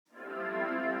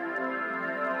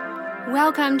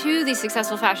Welcome to the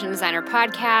Successful Fashion Designer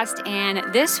Podcast,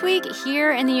 and this week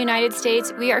here in the United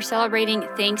States, we are celebrating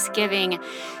Thanksgiving.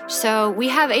 So we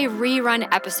have a rerun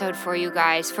episode for you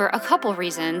guys for a couple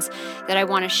reasons that I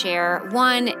want to share.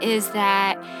 One is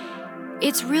that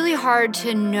it's really hard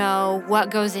to know what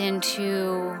goes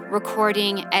into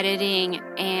recording, editing,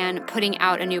 and putting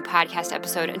out a new podcast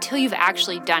episode until you've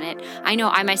actually done it. I know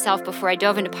I myself, before I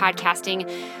dove into podcasting,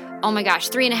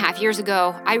 3.5 years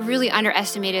ago, I really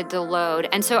underestimated the load.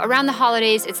 And so around the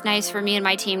holidays, it's nice for me and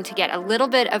my team to get a little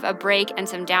bit of a break and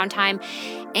some downtime.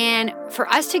 And for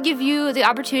us to give you the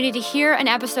opportunity to hear an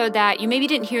episode that you maybe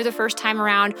didn't hear the first time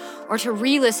around, or to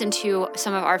re-listen to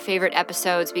some of our favorite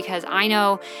episodes, because I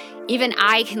know even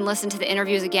I can listen to the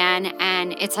interviews again,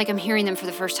 and it's like I'm hearing them for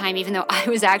the first time, even though I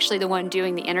was actually the one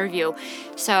doing the interview.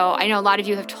 So I know a lot of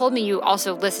you have told me you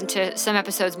also listened to some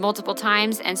episodes multiple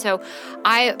times, and so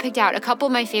I picked out a couple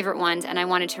of my favorite ones, and I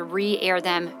wanted to re-air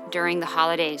them during the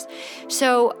holidays.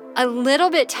 So a little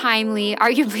bit timely,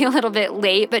 arguably a little bit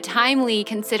late, but timely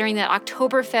considering that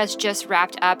Oktoberfest just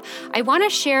wrapped up. I want to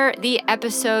share the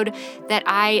episode that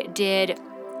I did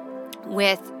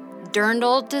with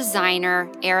Dirndl designer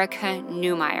Erica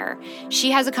Newmeyer.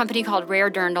 She has a company called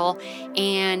Rare Dirndl,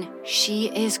 and she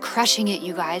is crushing it,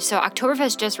 you guys. So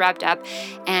Oktoberfest just wrapped up,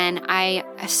 and I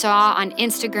saw on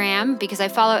Instagram, because I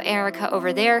follow Erica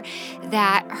over there,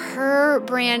 that her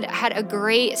brand had a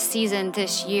great season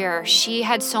this year. She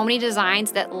had so many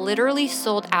designs that literally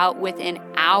sold out within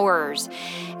hours.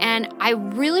 And I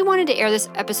really wanted to air this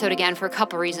episode again for a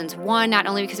couple reasons. One, not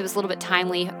only because it was a little bit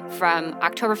timely from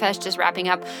Oktoberfest just wrapping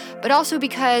up, but also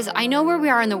because I know where we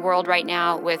are in the world right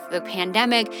now with the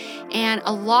pandemic, and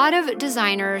a lot of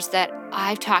designers that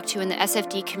I've talked to in the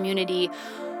SFD community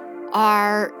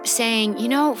are saying,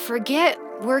 forget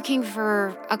working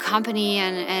for a company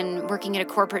and working at a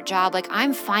corporate job. Like,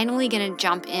 I'm finally going to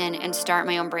jump in and start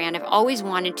my own brand. I've always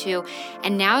wanted to,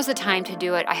 and now's the time to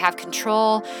do it. I have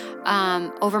control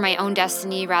over my own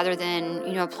destiny rather than,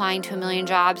 applying to a million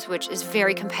jobs, which is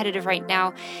very competitive right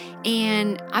now.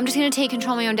 And I'm just going to take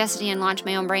control of my own destiny and launch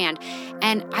my own brand.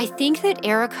 And I think that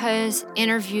Erica's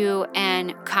interview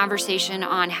and conversation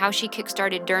on how she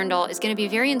kickstarted Dirndl is going to be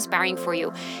very inspiring for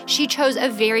you. She chose a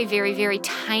very, very, very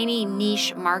tiny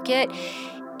niche market,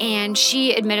 and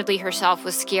she admittedly herself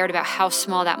was scared about how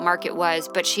small that market was,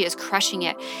 but she is crushing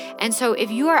it. And so if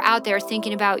you are out there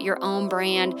thinking about your own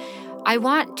brand, I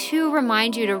want to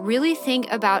remind you to really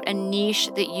think about a niche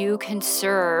that you can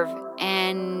serve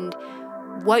and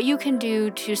what you can do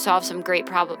to solve some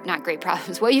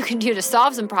what you can do to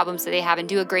solve some problems that they have and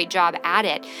do a great job at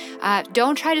it.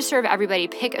 Don't try to serve everybody.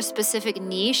 Pick a specific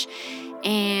niche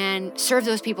and serve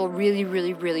those people really,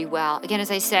 really, really well. Again,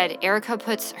 as I said, Erica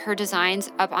puts her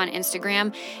designs up on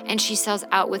Instagram and she sells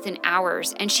out within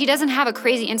hours. And she doesn't have a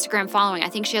crazy Instagram following. I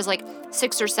think she has like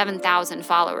 6,000 or 7,000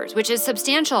 followers, which is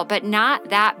substantial, but not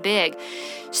that big.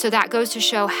 So that goes to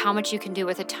show how much you can do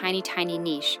with a tiny, tiny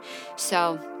niche.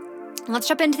 So let's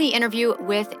jump into the interview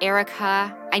with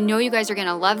Erica. I know you guys are going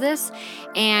to love this.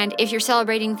 And if you're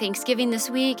celebrating Thanksgiving this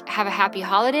week, have a happy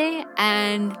holiday.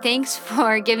 And thanks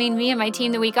for giving me and my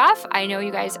team the week off. I know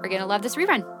you guys are going to love this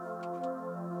rerun.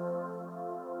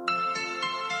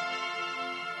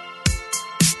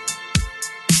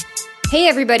 Hey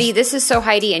everybody, this is So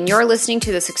Heidi, and you're listening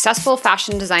to the Successful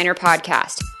Fashion Designer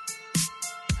Podcast.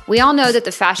 We all know that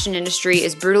the fashion industry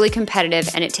is brutally competitive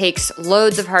and it takes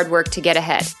loads of hard work to get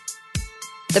ahead.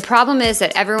 The problem is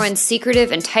that everyone's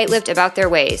secretive and tight-lipped about their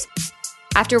ways.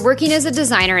 After working as a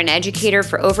designer and educator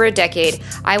for over a decade,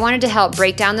 I wanted to help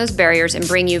break down those barriers and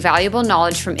bring you valuable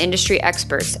knowledge from industry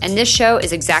experts, and this show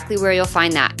is exactly where you'll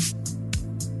find that.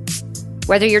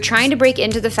 Whether you're trying to break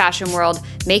into the fashion world,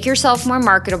 make yourself more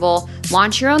marketable,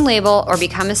 launch your own label, or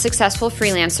become a successful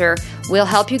freelancer, we'll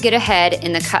help you get ahead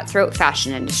in the cutthroat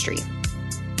fashion industry.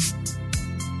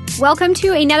 Welcome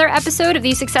to another episode of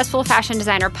the Successful Fashion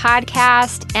Designer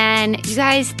Podcast. And you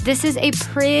guys, this is a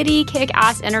pretty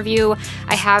kick-ass interview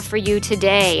I have for you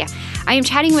today. I am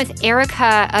chatting with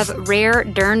Erica of Rare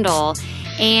Dirndl.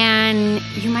 And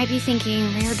you might be thinking,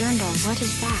 Rare Dirndl, what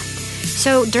is that?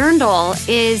 So Dirndl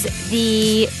is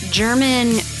the German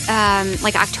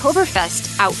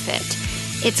Oktoberfest outfit.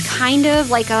 It's kind of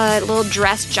like a little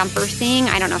dress jumper thing.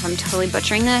 I don't know if I'm totally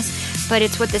butchering this, but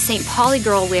it's what the St. Pauli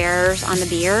girl wears on the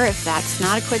beer, if that's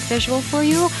not a quick visual for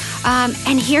you.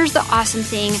 And here's the awesome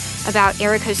thing about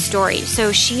Erica's story.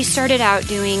 So she started out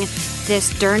doing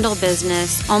this Dirndl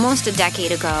business almost a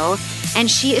decade ago, and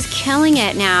she is killing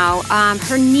it now.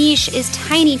 Her niche is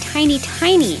tiny, tiny,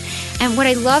 tiny. And what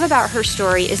I love about her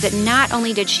story is that not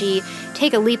only did she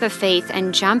take a leap of faith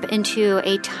and jump into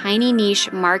a tiny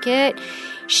niche market,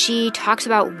 she talks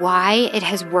about why it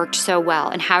has worked so well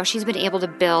and how she's been able to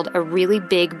build a really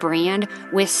big brand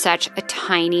with such a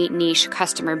tiny niche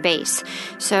customer base.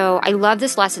 So I love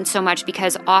this lesson so much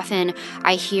because often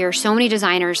I hear so many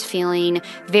designers feeling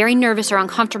very nervous or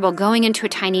uncomfortable going into a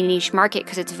tiny niche market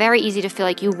because it's very easy to feel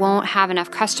like you won't have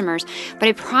enough customers. But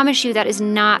I promise you that is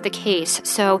not the case.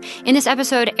 So in this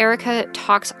episode, Erica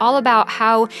talks all about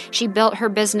how she built her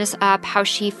business up, how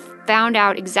she found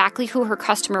out exactly who her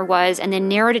customer was and then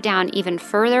narrowed it down even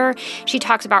further. She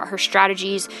talks about her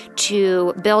strategies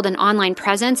to build an online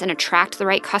presence and attract the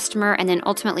right customer and then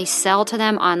ultimately sell to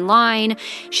them online.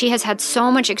 She has had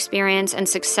so much experience and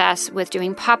success with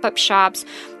doing pop-up shops,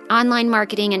 online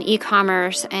marketing and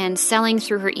e-commerce, and selling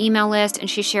through her email list.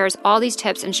 And she shares all these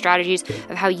tips and strategies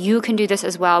of how you can do this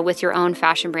as well with your own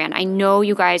fashion brand. I know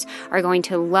you guys are going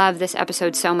to love this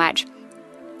episode so much.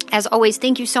 As always,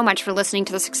 thank you so much for listening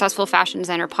to the Successful Fashion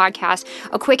Designer podcast.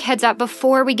 A quick heads up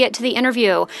before we get to the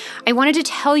interview. I wanted to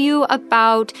tell you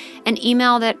about an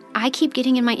email that I keep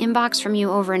getting in my inbox from you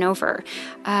over and over.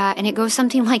 And it goes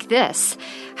something like this.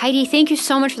 Heidi, thank you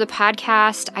so much for the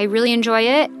podcast. I really enjoy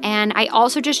it. And I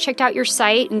also just checked out your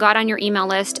site and got on your email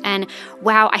list. And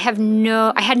wow, I had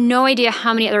no idea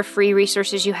how many other free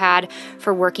resources you had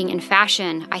for working in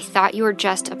fashion. I thought you were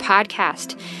just a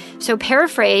podcast. So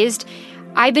paraphrased,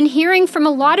 I've been hearing from a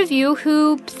lot of you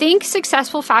who think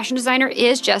Successful Fashion Designer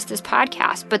is just this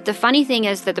podcast. But the funny thing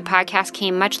is that the podcast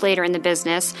came much later in the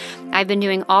business. I've been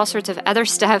doing all sorts of other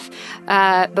stuff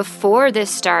before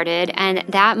this started, and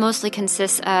that mostly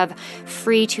consists of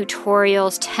free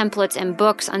tutorials, templates, and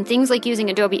books on things like using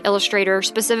Adobe Illustrator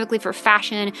specifically for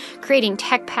fashion, creating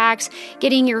tech packs,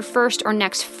 getting your first or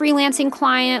next freelancing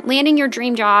client, landing your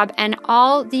dream job, and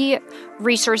all the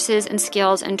resources and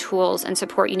skills and tools and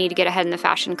support you need to get ahead in the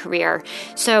fashion career.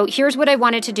 So here's what I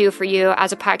wanted to do for you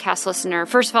as a podcast listener.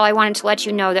 First of all, I wanted to let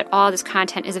you know that all this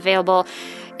content is available.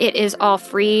 It is all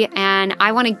free, and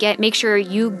I want to make sure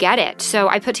you get it. So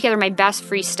I put together my best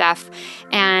free stuff,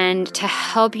 and to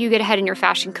help you get ahead in your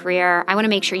fashion career, I want to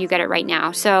make sure you get it right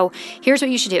now. So here's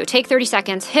what you should do. Take 30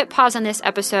 seconds, hit pause on this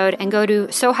episode, and go to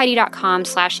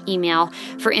soheidi.com/email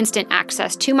for instant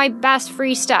access to my best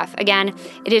free stuff. Again,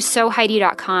 it is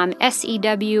soheidi.com,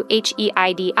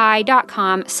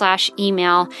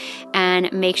 SEWHEIDI.com/email,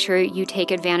 and make sure you take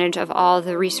advantage of all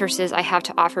the resources I have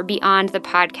to offer beyond the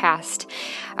podcast.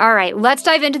 All right, let's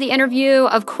dive into the interview.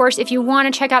 Of course, if you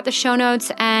want to check out the show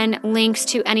notes and links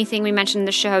to anything we mentioned in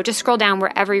the show, just scroll down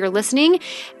wherever you're listening.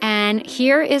 And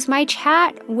here is my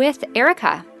chat with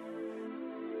Erica.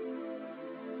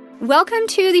 Welcome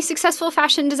to the Successful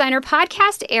Fashion Designer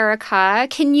podcast, Erica.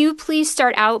 Can you please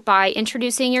start out by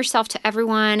introducing yourself to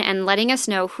everyone and letting us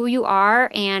know who you are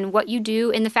and what you do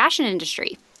in the fashion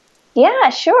industry? Yeah,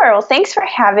 sure. Well, thanks for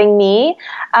having me.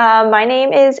 My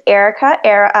name is Erica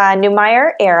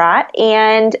Neumeier Erat,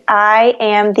 and I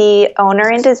am the owner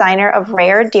and designer of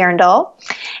Rare Dirndl.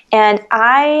 And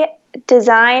I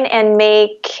design and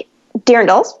make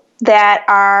dirndls that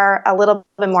are a little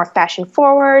bit more fashion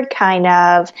forward, kind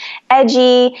of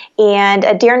edgy. And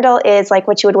a dirndl is like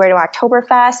what you would wear to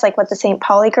Oktoberfest, like what the St.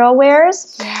 Pauli girl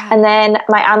wears. Yeah. And then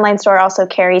my online store also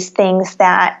carries things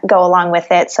that go along with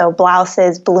it. So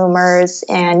blouses, bloomers,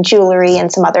 and jewelry,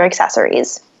 and some other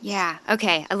accessories. Yeah.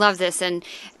 Okay. I love this. And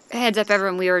heads up,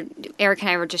 everyone, Eric and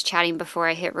I were just chatting before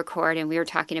I hit record, and we were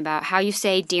talking about how you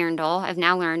say dirndl. I've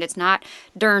now learned it's not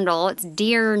dirndl, it's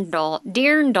dirndl.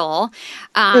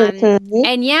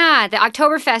 And yeah, the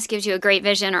Oktoberfest gives you a great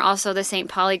vision, or also the St.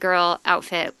 Pauli girl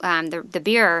outfit, the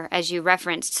beer, as you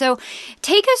referenced. So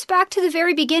take us back to the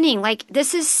very beginning. Like,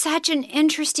 this is such an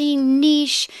interesting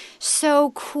niche,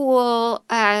 so cool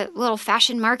little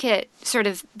fashion market sort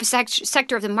of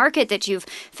sector of the market that you've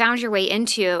found your way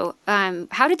into.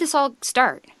 How did this all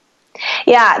start?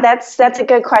 Yeah, that's a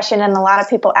good question, and a lot of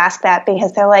people ask that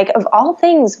because they're like, of all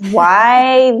things,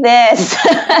 why this?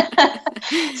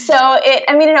 So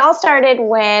it all started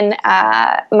when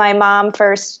my mom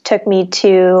first took me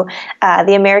to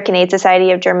the American Aid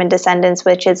Society of German Descendants,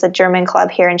 which is a German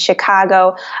club here in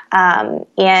Chicago,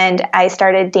 and I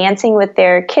started dancing with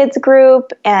their kids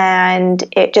group, and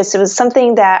it was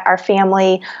something that our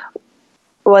family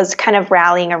was kind of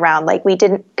rallying around. Like, we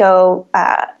didn't go,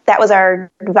 that was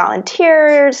our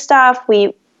volunteer stuff.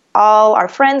 All our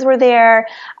friends were there.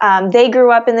 They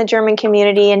grew up in the German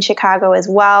community in Chicago as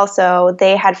well. So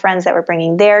they had friends that were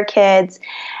bringing their kids.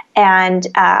 And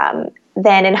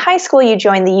then in high school, you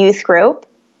join the youth group,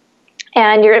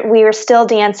 and we were still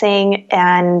dancing.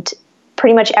 And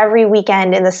pretty much every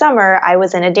weekend in the summer, I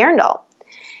was in a dirndl.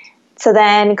 So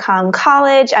then come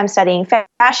college, I'm studying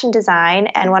fashion design,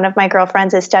 and one of my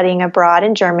girlfriends is studying abroad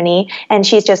in Germany, and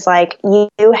she's just like,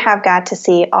 you have got to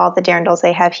see all the Dirndls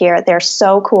they have here. They're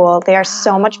so cool. They are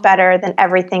so much better than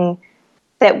everything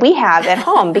that we have at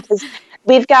home, because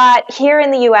we've got here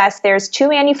in the U.S., there's 2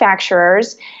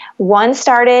 manufacturers. One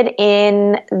started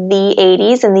in the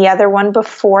 80s and the other one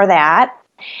before that.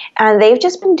 And they've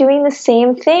just been doing the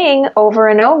same thing over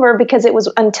and over because it was,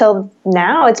 until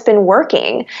now, it's been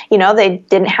working. They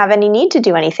didn't have any need to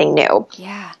do anything new.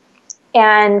 Yeah.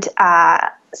 And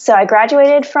so I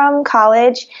graduated from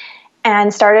college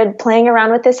and started playing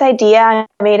around with this idea. I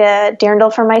made a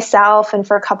Dirndl for myself and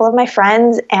for a couple of my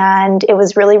friends, and it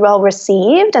was really well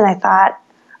received. And I thought,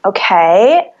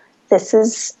 okay, this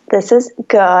is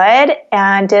good,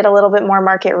 and did a little bit more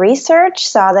market research,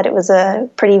 saw that it was a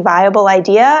pretty viable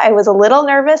idea. I was a little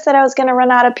nervous that I was going to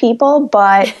run out of people,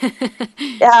 but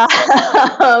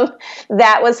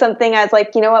that was something I was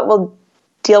like, you know what, we'll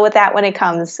deal with that when it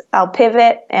comes. I'll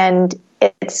pivot, and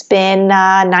it's been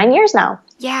 9 years now.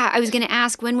 Yeah, I was going to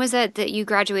ask, when was it that you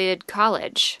graduated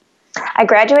college? I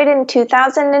graduated in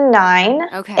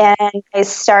 2009, okay. And I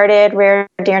started Rare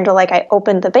Dirndl, like I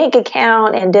opened the bank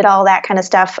account and did all that kind of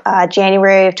stuff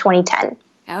January of 2010.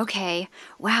 Okay.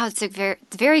 Wow, it's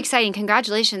very exciting.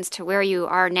 Congratulations to where you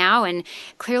are now, and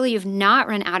clearly you've not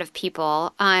run out of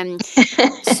people.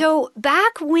 So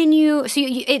back when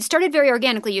it started very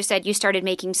organically. You said you started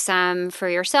making some for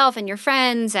yourself and your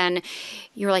friends, and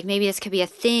you were like, maybe this could be a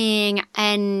thing,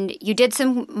 and you did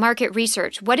some market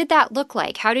research. What did that look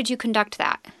like? How did you conduct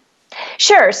that?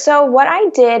 Sure. So what I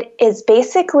did is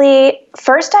basically,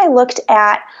 first I looked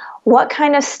at what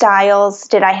kind of styles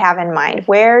did I have in mind?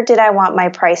 Where did I want my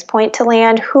price point to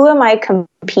land? Who am I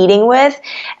competing with?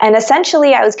 And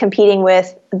essentially, I was competing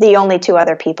with the only 2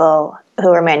 other people who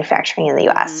are manufacturing in the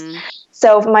U.S. Mm-hmm.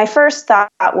 So my first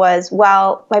thought was,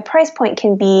 well, my price point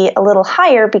can be a little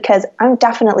higher because I'm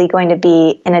definitely going to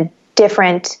be in a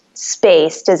different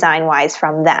space design-wise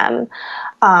from them.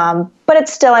 But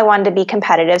it's still, I wanted to be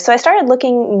competitive. So I started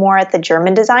looking more at the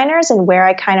German designers and where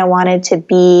I kind of wanted to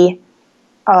be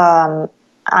on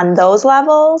those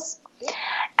levels.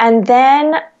 And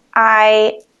then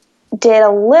I did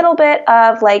a little bit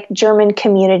of like German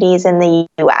communities in the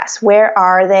US. Where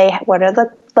are they? What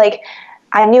are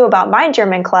I knew about my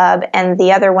German club and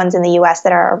the other ones in the US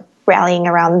that are rallying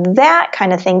around that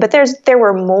kind of thing, but there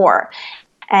were more.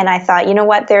 And I thought, you know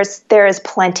what, there is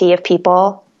plenty of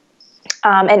people.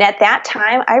 And at that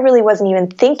time, I really wasn't even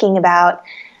thinking about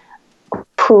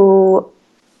who.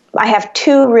 I have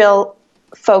 2 real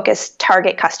focused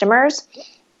target customers.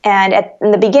 And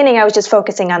in the beginning, I was just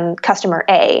focusing on customer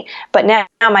A. But now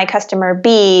my customer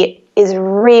B is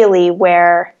really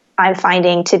where I'm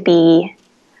finding to be,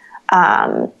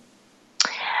 I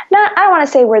don't want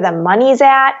to say where the money's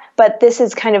at, but this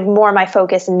is kind of more my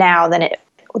focus now than it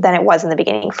was in the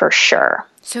beginning, for sure.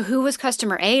 So who was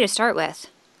customer A to start with?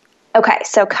 Okay,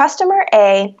 so customer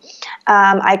A,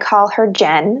 I call her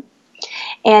Jen,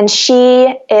 and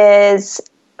she is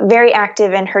very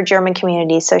active in her German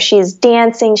community. So she's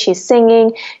dancing, she's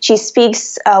singing, she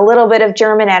speaks a little bit of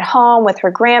German at home with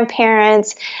her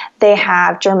grandparents. They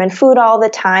have German food all the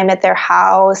time at their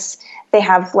house. They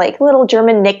have like little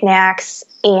German knickknacks,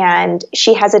 and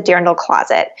she has a Dirndl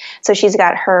closet. So she's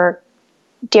got her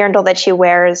Dirndl that she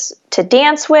wears to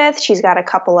dance with. She's got a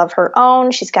couple of her own.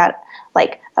 She's got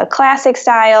like a classic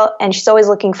style, and she's always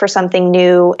looking for something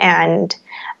new, and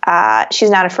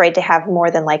she's not afraid to have more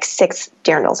than like 6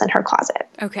 Dirndls in her closet.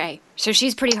 Okay. So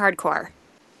she's pretty hardcore.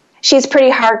 She's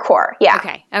pretty hardcore,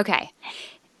 yeah. Okay.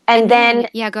 And then...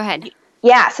 Yeah, go ahead.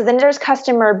 Yeah, so then there's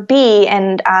customer B,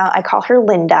 and I call her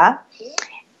Linda,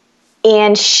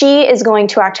 and she is going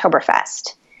to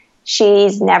Oktoberfest.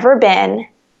 She's never been.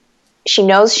 She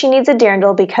knows she needs a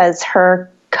Dirndl because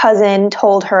her cousin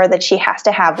told her that she has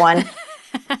to have one.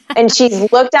 And she's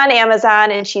looked on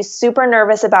Amazon, and she's super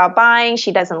nervous about buying.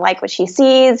 She doesn't like what she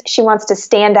sees. She wants to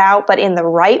stand out, but in the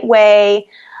right way.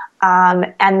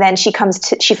 And then she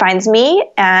finds me,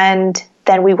 and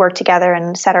then we work together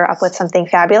and set her up with something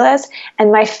fabulous.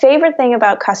 And my favorite thing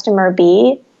about customer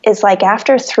B is like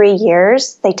after 3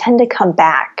 years, they tend to come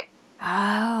back.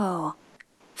 Oh,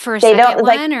 for a second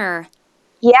one, or?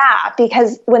 Yeah,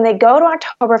 because when they go to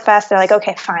Oktoberfest, they're like,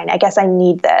 okay, fine, I guess I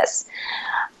need this.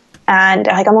 And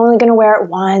like, I'm only going to wear it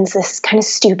once. This is kind of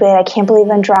stupid. I can't believe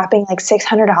I'm dropping like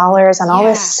 $600 on all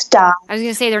this stuff. I was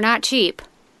going to say, they're not cheap.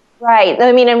 Right.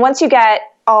 I mean, and once you've got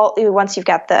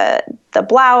the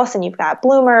blouse, and you've got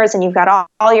bloomers, and you've got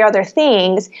all your other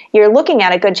things, you're looking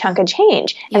at a good chunk of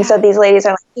change. Yeah. And so these ladies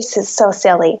are like, this is so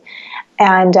silly.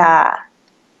 And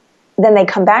then they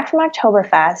come back from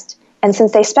Oktoberfest, And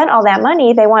since they spent all that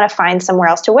money, they want to find somewhere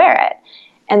else to wear it.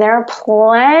 And there are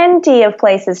plenty of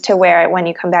places to wear it when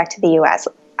you come back to the U.S.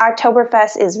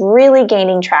 Oktoberfest is really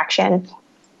gaining traction.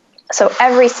 So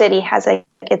every city has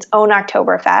its own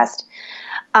Oktoberfest.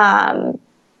 And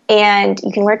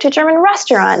you can wear it to German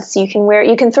restaurants. You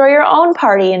can throw your own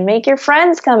party and make your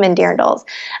friends come in dirndls.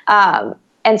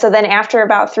 And so then after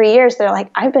about 3 years, they're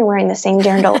like, I've been wearing the same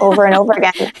dirndl over and over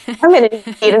again. I'm going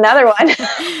to need another one.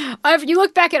 If you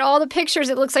look back at all the pictures,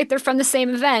 it looks like they're from the same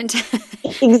event.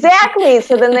 Exactly.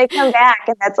 So then they come back,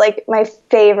 and that's like my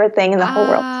favorite thing in the whole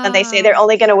world. And they say they're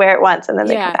only going to wear it once, and then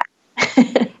they come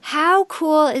back. How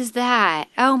cool is that?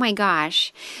 Oh my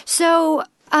gosh. So,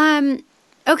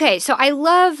 okay. So I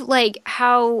love like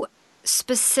how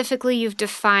specifically you've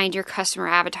defined your customer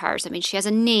avatars. I mean, she has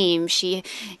a name.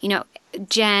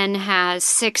 Jen has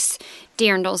 6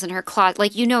 dirndls in her closet.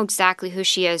 Like, you know exactly who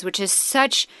she is, which is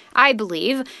such, I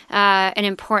believe, an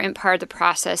important part of the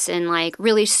process in like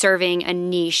really serving a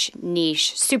niche,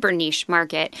 super niche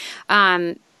market.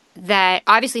 That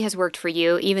obviously has worked for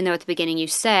you, even though at the beginning you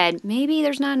said maybe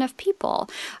there's not enough people.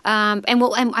 And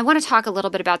I want to talk a little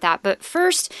bit about that. But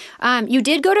first, you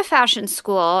did go to fashion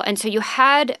school, and so you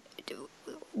had.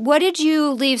 What did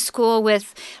you leave school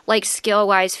with, like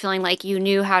skill-wise, feeling like you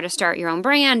knew how to start your own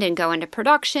brand and go into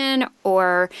production,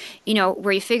 or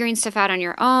were you figuring stuff out on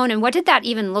your own? And what did that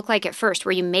even look like at first?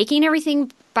 Were you making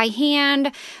everything by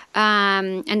hand,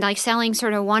 and like selling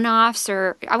sort of one-offs?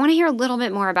 Or I want to hear a little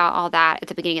bit more about all that at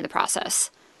the beginning of the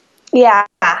process. Yeah.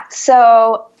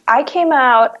 So I came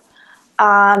out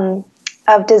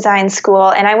of design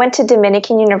school, and I went to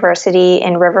Dominican University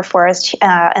in River Forest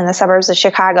in the suburbs of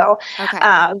Chicago. Okay.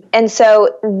 And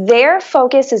so their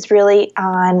focus is really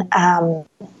on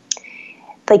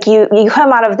like you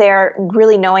come out of there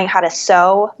really knowing how to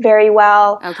sew very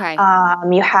well. Okay.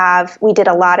 We did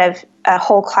a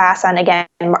whole class on, again,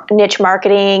 niche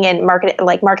marketing and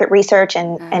market research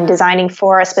and designing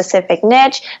for a specific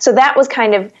niche. So that was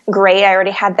kind of great. I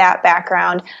already had that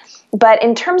background. But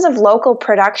in terms of local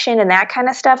production and that kind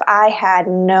of stuff, I had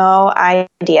no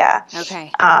idea. Okay.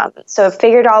 So I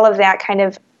figured all of that kind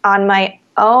of on my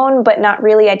own, but not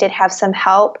really. I did have some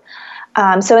help.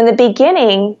 So in the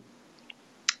beginning,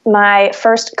 my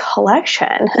first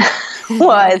collection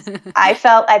was, I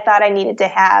thought I needed to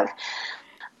have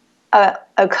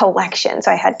a collection.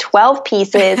 So I had 12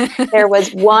 pieces. There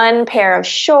was 1 pair of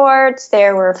shorts.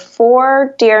 There were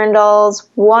 4 dirndls,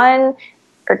 1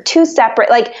 or 2 separate,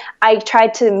 like I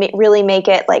tried to really make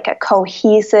it like a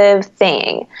cohesive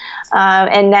thing.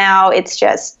 And now it's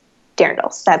just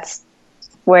dirndls. That's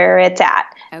where it's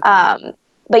at. Okay.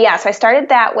 But yeah, so I started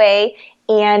that way,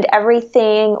 and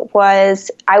everything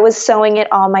I was sewing it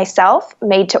all myself,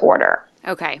 made to order.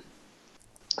 Okay.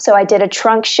 So I did a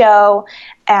trunk show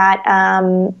at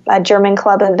a German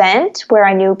club event where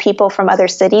I knew people from other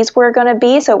cities were going to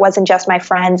be. So it wasn't just my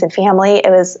friends and family.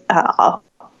 It was a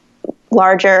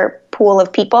larger pool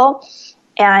of people,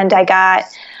 and I got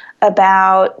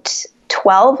about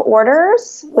 12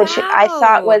 orders, which I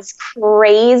thought was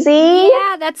crazy.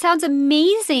 Yeah, that sounds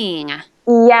amazing.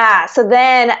 Yeah, so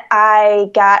then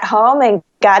I got home and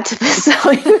got to the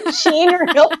sewing machine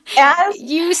real fast.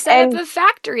 You set up a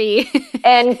factory.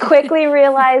 And quickly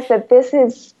realized that this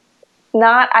is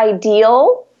not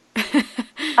ideal.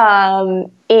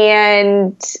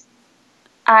 And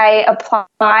I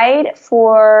applied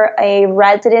for a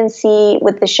residency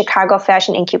with the Chicago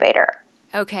Fashion Incubator.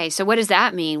 Okay, so what does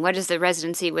that mean? What does the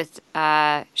residency with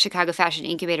Chicago Fashion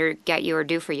Incubator get you or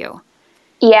do for you?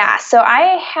 Yeah, so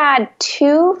I had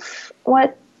 2,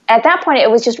 at that point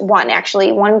it was just 1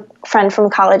 actually, 1 friend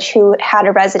from college who had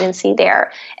a residency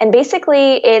there. And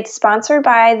basically it's sponsored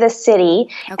by the city,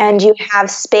 and you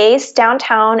have space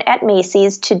downtown at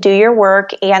Macy's to do your work,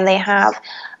 and they have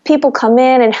people come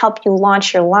in and help you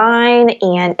launch your line,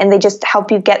 and they just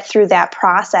help you get through that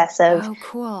process of. Oh,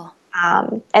 cool.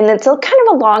 And it's kind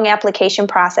of a long application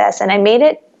process, and I made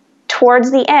it towards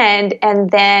the end,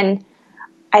 and then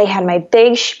I had my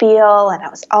big spiel, and I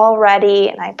was all ready,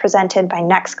 and I presented my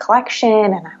next collection,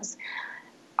 and I was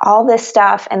all this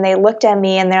stuff, and they looked at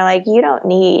me, and they're like, "You don't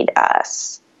need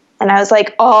us." And I was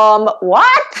like,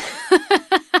 what?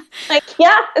 Like,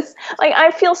 yes. Like,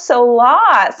 I feel so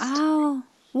lost. Oh,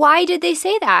 why did they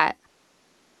say that?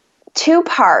 2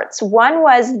 parts. One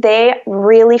was they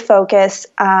really focus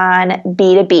on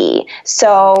B2B.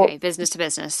 So business to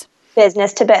business.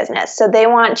 Business to business. So they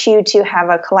want you to have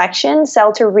a collection,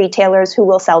 sell to retailers who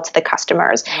will sell to the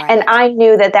customers. Right. And I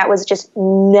knew that was just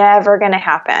never going to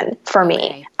happen for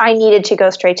me. I needed to go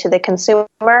straight to the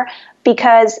consumer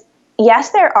because,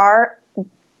 yes, there are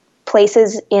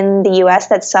places in the U.S.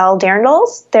 that sell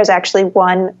Dirndls. There's actually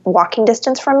one walking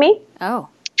distance from me. Oh.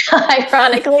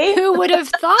 Ironically. Who would have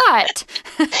thought?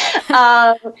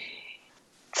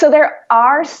 So there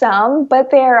are some,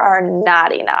 but there are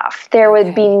not enough. There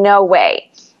would be no way.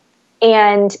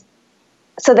 And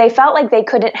so they felt like they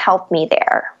couldn't help me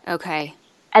there. Okay.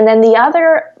 And then the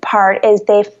other part is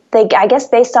they I guess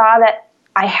they saw that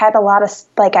I had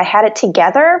I had it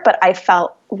together, but I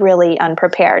felt really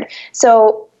unprepared.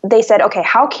 So they said, okay,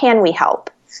 how can we help?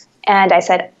 And I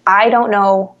said, I don't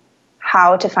know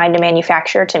how to find a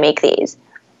manufacturer to make these.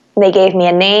 They gave me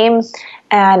a name,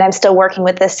 and I'm still working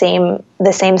with the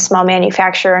same small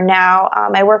manufacturer now.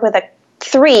 I work with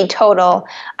 3 total,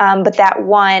 but that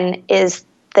one is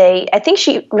I think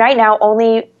she right now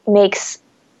only makes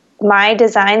my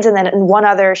designs and then one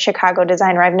other Chicago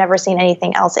designer. I've never seen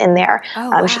anything else in there. Oh,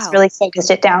 wow. She's really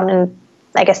focused it down, and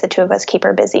I guess the 2 of us keep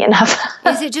her busy enough.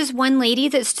 Is it just one lady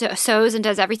that sews and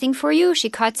does everything for you? She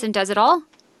cuts and does it all?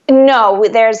 No,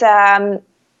 there's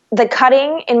the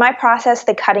cutting. In my process,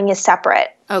 the cutting is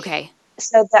separate. Okay.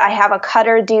 So that I have a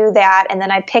cutter do that, and then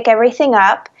I pick everything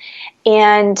up.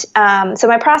 And so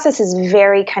my process is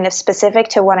very kind of specific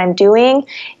to what I'm doing,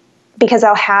 because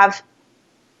I'll have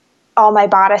all my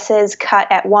bodices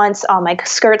cut at once, all my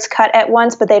skirts cut at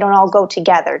once, but they don't all go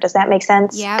together. Does that make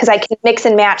sense? Yeah. Because I can mix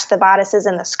and match the bodices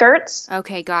and the skirts.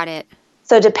 Okay, got it.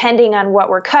 So depending on what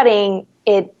we're cutting,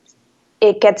 it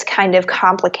gets kind of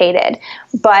complicated.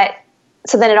 But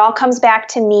so then it all comes back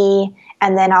to me,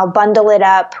 and then I'll bundle it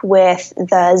up with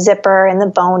the zipper and the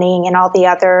boning and all the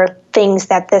other things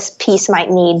that this piece might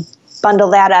need.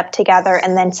 Bundle that up together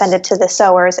and then send it to the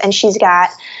sewers. And she's got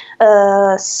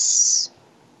 6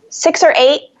 or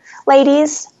 8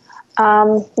 ladies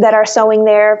that are sewing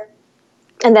there,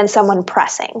 and then someone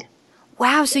pressing.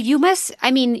 Wow. So you must,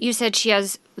 I mean, you said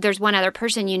there's one other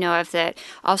person you know of that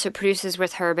also produces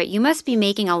with her, but you must be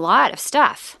making a lot of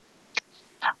stuff.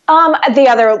 The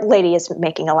other lady is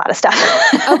making a lot of stuff.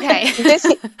 Okay.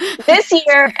 This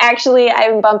year, actually,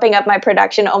 I'm bumping up my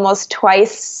production almost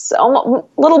twice, a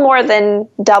little more than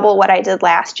double what I did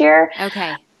last year.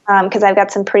 Okay. Because I've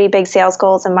got some pretty big sales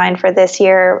goals in mind for this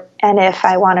year. And if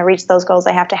I want to reach those goals,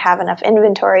 I have to have enough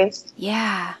inventory.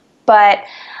 Yeah. But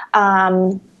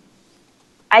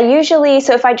I usually,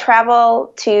 so if I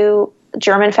travel to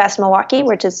German Fest Milwaukee,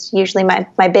 which is usually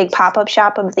my big pop-up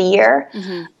shop of the year,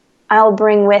 mm-hmm. I'll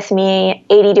bring with me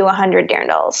 80 to 100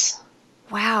 Dirndls.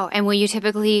 Wow. And will you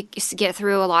typically get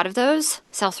through a lot of those?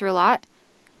 Sell through a lot?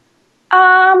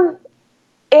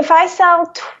 If I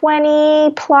sell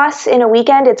 20 plus in a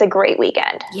weekend, it's a great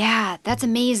weekend. Yeah, that's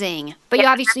amazing. But you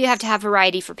obviously have to have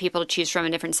variety for people to choose from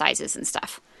in different sizes and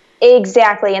stuff.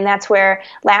 Exactly. And that's where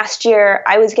last year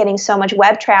I was getting so much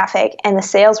web traffic and the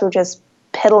sales were just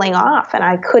piddling off, and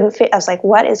I couldn't fit. I was like,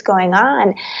 what is going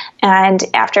on? And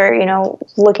after,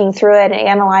 looking through it and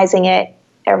analyzing it,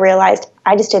 I realized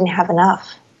I just didn't have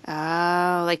enough.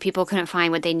 Oh, like people couldn't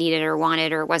find what they needed or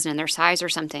wanted, or it wasn't in their size or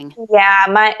something. Yeah,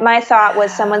 my thought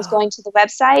was someone's going to the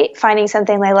website, finding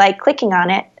something they like, clicking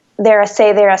on it. They're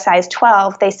a size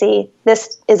 12. They see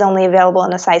this is only available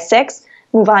in a size 6.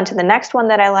 Move on to the next one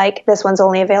that I like. This one's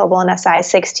only available in a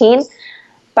size 16.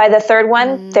 By the third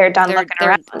one, they're done looking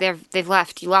around. They've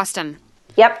left. You lost them.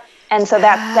 Yep. And so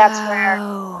that's where,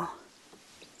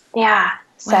 yeah.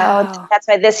 So that's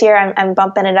why this year I'm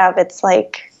bumping it up. It's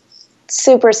like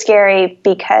super scary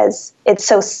because it's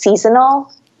so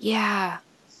seasonal. Yeah.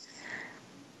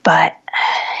 But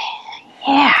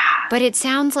yeah. But it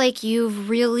sounds like you've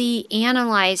really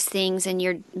analyzed things and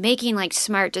you're making like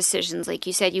smart decisions. Like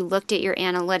you said, you looked at your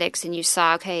analytics and you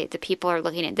saw, okay, the people are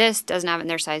looking at this, doesn't have in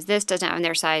their size, this doesn't have in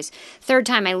their size. Third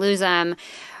time I lose them.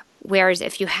 Whereas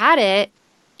if you had it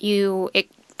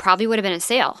probably would have been a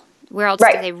sale. Where else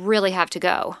do they really have to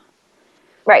go?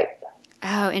 Right.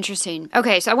 Oh, interesting.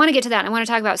 Okay, so I want to get to that. I want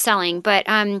to talk about selling, but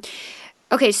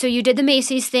okay, so you did the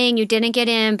Macy's thing, you didn't get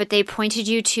in, but they pointed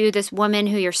you to this woman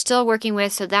who you're still working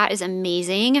with, so that is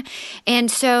amazing.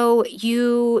 And so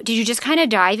did you just kind of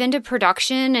dive into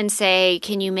production and say,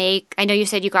 can you make, I know you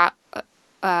said you got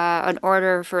an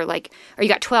order for or you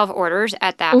got 12 orders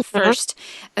at that first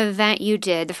event you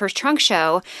did, the first trunk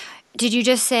show. Did you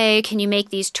just say, can you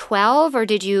make these 12, or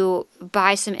did you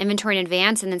buy some inventory in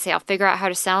advance and then say, I'll figure out how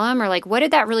to sell them? Or what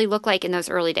did that really look like in those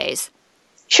early days?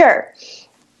 Sure.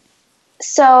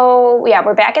 So, yeah,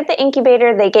 we're back at the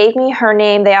incubator. They gave me her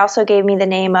name. They also gave me the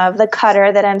name of the cutter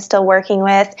that I'm still working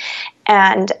with.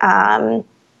 And I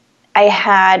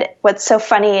had, what's so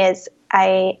funny is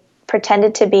I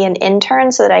pretended to be an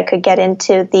intern so that I could get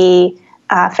into the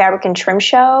fabric and trim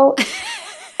show.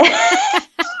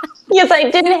 Because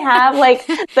I didn't have like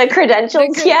the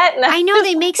credentials yet. And I know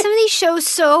they make some of these shows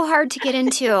so hard to get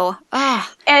into.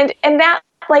 Oh. And that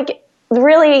like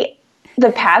really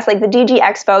the past, like the DG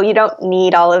Expo, you don't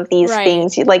need all of these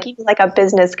things. You need like a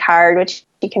business card, which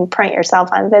you can print yourself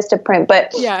on Vistaprint.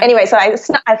 But anyway, so I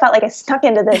felt like I snuck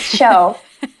into this show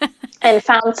and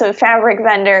found some fabric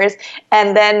vendors.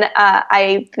 And then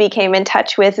I became in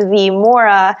touch with the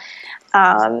Mora.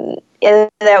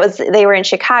 They were in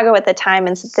Chicago at the time.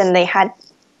 And so then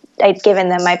I'd given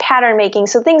them my pattern making.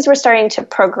 So things were starting to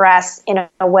progress in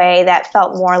a way that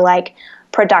felt more like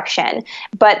production.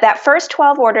 But that first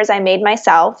 12 orders I made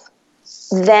myself.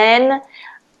 Then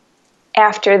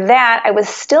after that, I was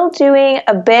still doing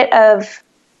a bit of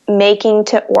making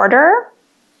to order.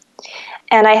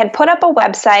 And I had put up a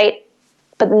website,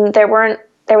 but there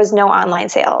was no online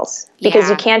sales because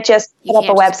you can't just put up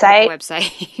a website.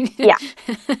 Yeah,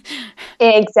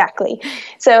 exactly.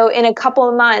 So in a couple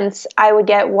of months, I would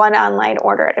get one online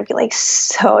order. And I'd be like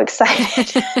so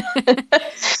excited.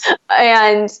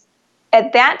 And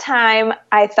at that time,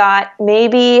 I thought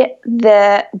maybe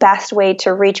the best way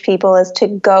to reach people is to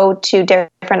go to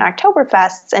different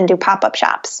Oktoberfests and do pop-up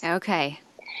shops. Okay.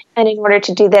 And in order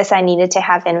to do this, I needed to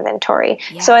have inventory.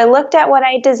 Yeah. So I looked at what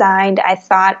I designed. I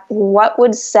thought, what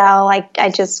would sell? I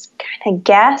just kind of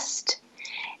guessed.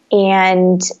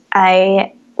 And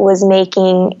I was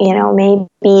making,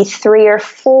 maybe 3 or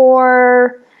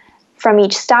 4 from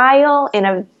each style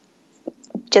in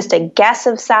just a guess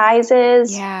of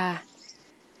sizes. Yeah.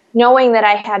 Knowing that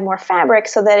I had more fabric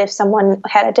so that if someone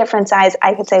had a different size,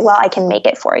 I could say, well, I can make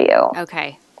it for you.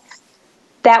 Okay.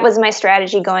 That was my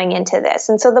strategy going into this.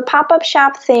 And so the pop-up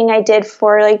shop thing I did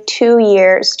for like 3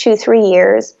 years,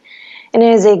 and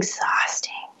it is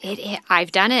exhausting.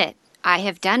 I've done it. I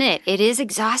have done it. It is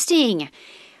exhausting.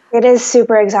 It is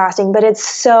super exhausting, but it's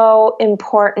so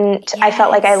important. Yes. I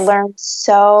felt like I learned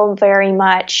so very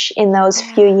much in those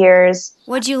few years.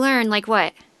 What'd you learn? Like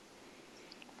what?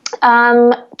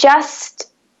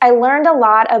 I learned a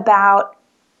lot about,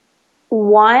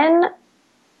 one,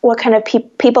 what kind of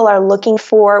people are looking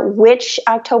for, which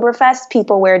Oktoberfest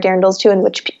people wear dirndls to and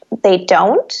which they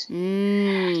don't. So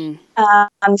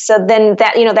then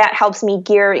that helps me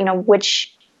gear,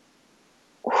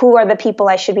 who are the people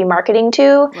I should be marketing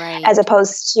to, as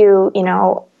opposed to,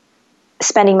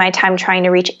 spending my time trying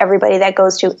to reach everybody that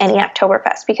goes to any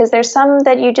Oktoberfest, because there's some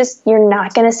that you're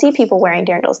not going to see people wearing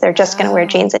dirndls. They're just going to wear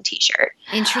jeans and t-shirt.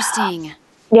 Interesting.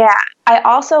 Yeah. I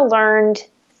also learned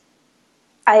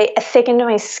I thickened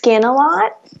my skin a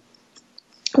lot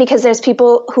because there's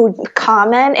people who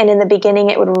comment, and in the beginning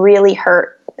it would really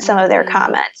hurt some of their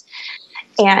comments.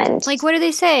 And like, what do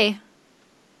they say?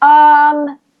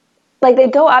 Like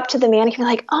they'd go up to the mannequin and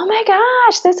be like, oh my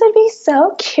gosh, this would be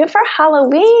so cute for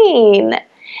Halloween.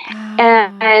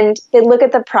 And they'd look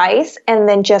at the price and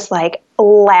then just like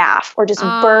laugh or just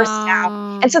burst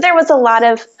out. And so there was a lot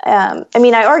of, I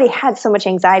already had so much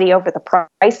anxiety over the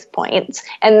price points.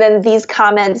 And then these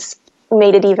comments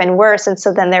made it even worse. And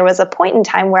so then there was a point in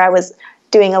time where I was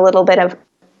doing a little bit of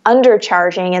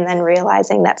undercharging and then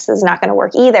realizing this is not going to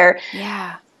work either.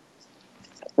 Yeah.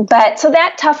 But so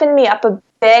that toughened me up a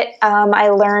bit.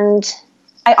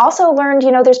 I also learned,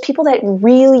 there's people that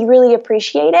really, really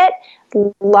appreciate it,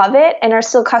 love it, and are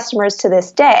still customers to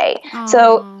this day. Aww.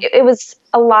 So it was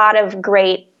a lot of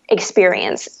great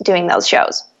experience doing those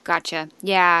shows. Gotcha.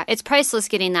 Yeah. It's priceless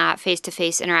getting that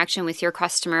face-to-face interaction with your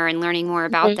customer and learning more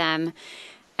about them.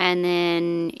 And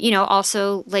then,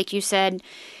 also, like you said,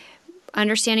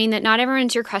 understanding that not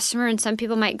everyone's your customer and some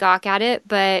people might gawk at it,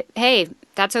 but hey,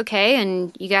 that's okay.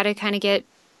 And you got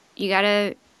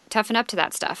to toughen up to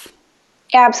that stuff.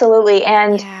 Absolutely.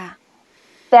 And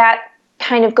that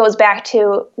kind of goes back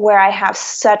to where I have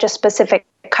such a specific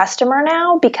customer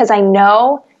now, because I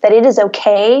know that it is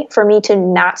okay for me to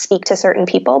not speak to certain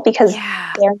people because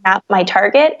they're not my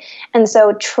target. And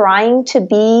so trying to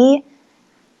be,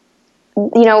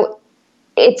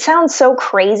 it sounds so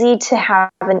crazy to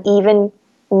have an even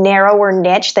narrower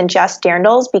niche than just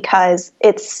dirndls because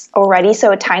it's already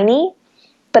so tiny,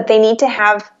 but they need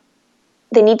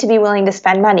to be willing to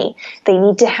spend money. They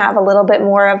need to have a little bit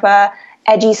more of a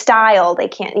edgy style. They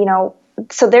can't,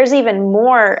 so there's even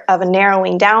more of a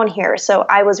narrowing down here. So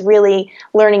I was really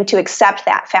learning to accept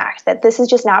that fact that this is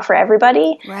just not for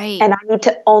everybody. Right. And I need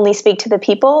to only speak to the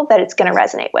people that it's going to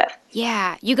resonate with.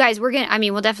 Yeah. You guys,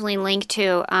 we'll definitely link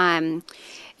to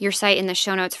your site in the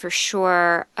show notes for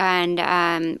sure.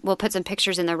 And we'll put some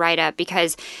pictures in the write-up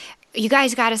because you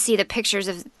guys got to see the pictures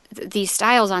of these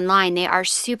styles online. They are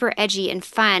super edgy and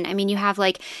fun. You have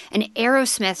like an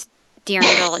Aerosmith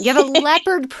dirndl. You have a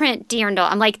leopard print dirndl.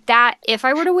 I'm like, that, if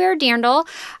I were to wear a dirndl,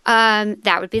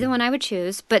 that would be the one I would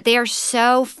choose. But they are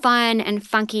so fun and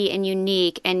funky and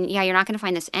unique. And yeah, you're not going to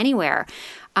find this anywhere.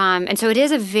 And so it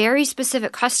is a very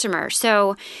specific customer.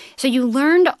 So you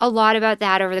learned a lot about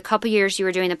that over the couple years you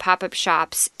were doing the pop-up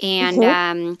shops.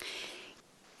 And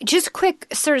just a quick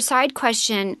sort of side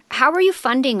question, how are you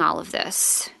funding all of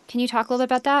this? Can you talk a little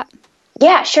bit about that?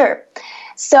 Yeah, sure.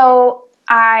 So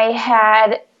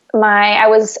I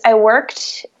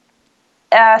worked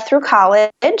through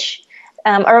college,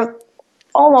 or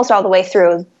almost all the way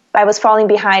through. I was falling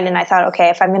behind, and I thought, okay,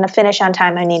 if I'm going to finish on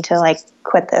time, I need to like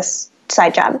quit this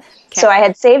side job. Okay. So I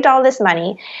had saved all this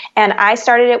money, and I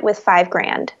started it with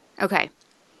 $5,000. Okay.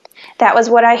 That was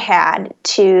what I had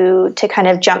to kind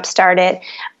of jumpstart it.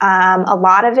 A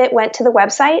lot of it went to the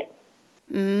website.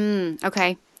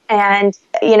 Okay. And,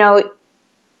 you know,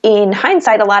 in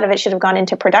hindsight, a lot of it should have gone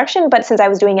into production, but since I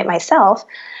was doing it myself,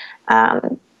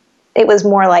 it was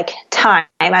more like time.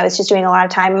 I was just doing a lot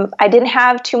of time. I didn't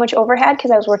have too much overhead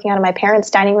because I was working out of my parents'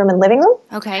 dining room and living room.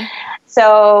 Okay.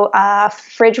 So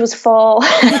fridge was full.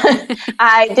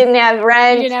 I didn't have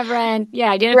rent. You didn't have rent.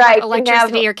 Yeah, I didn't have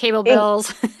electricity or cable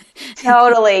bills.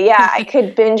 Totally. Yeah. I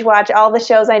could binge watch all the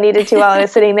shows I needed to while I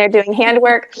was sitting there doing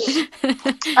handwork.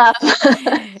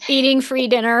 Eating free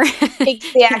dinner.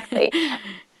 Exactly.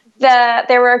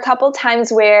 There were a couple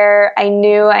times where I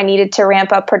knew I needed to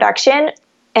ramp up production,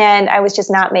 and I was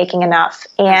just not making enough.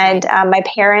 And my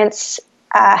parents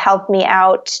helped me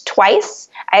out twice.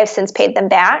 I have since paid them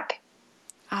back.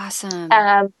 Awesome.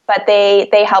 But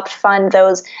they helped fund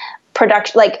those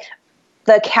production, like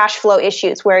the cash flow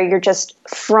issues where you're just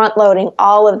front loading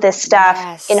all of this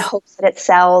stuff in hopes that it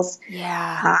sells.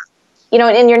 Yeah. You know,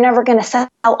 and you're never going to sell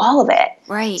all of it.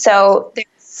 Right. So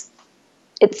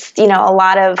it's, you know, a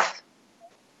lot of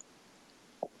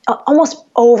almost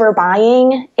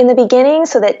overbuying in the beginning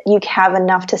so that you have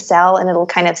enough to sell and it'll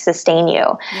kind of sustain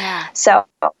you. Yeah. So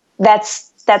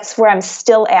that's where I'm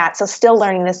still at. So still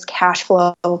learning this cash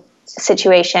flow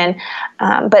situation.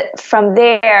 But from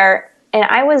there, and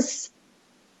I was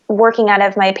working out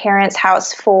of my parents'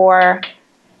 house for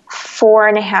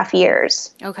 4.5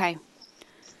 years. Okay.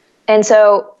 And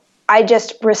so I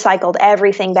just recycled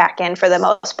everything back in for the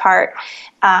most part.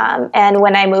 And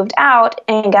when I moved out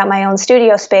and got my own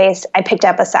studio space, I picked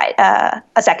up a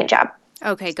second job.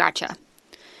 Okay, gotcha.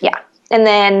 Yeah. And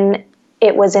then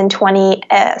it was in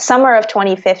summer of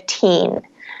 2015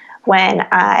 when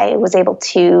I was able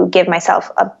to give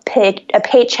myself a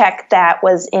paycheck that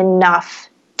was enough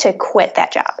to quit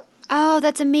that job. Oh,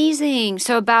 that's amazing.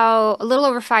 So about a little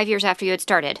over 5 years after you had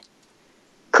started.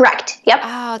 Correct. Yep.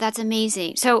 Oh, that's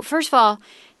amazing. So first of all,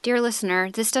 dear listener,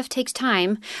 this stuff takes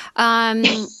time. And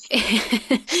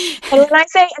when I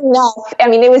say enough, I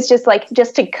mean, it was just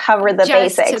to cover the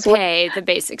basics. Just to pay the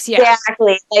basics, yeah.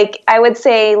 Exactly. Like I would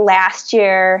say last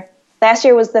year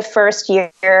was the first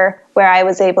year where I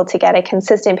was able to get a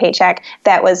consistent paycheck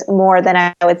that was more than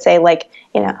I would say, like,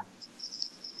 you know,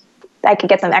 I could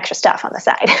get some extra stuff on the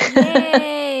side.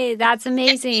 Yay, that's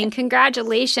amazing.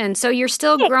 Congratulations. So you're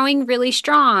still growing really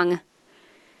strong.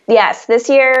 Yes, this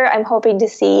year I'm hoping to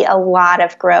see a lot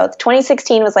of growth.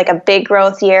 2016 was like a big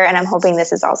growth year, and I'm hoping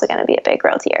this is also going to be a big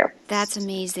growth year. That's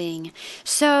amazing.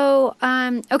 So,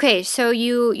 okay, so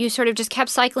you sort of just kept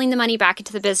cycling the money back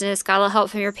into the business, got a little help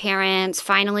from your parents,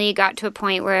 finally got to a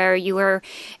point where you were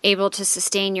able to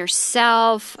sustain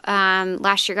yourself.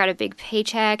 Last year got a big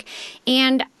paycheck.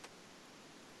 And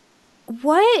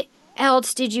what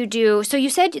else did you do? So you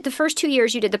said the first 2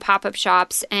 years you did the pop-up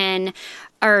shops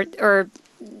or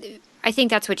I think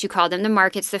that's what you call them, the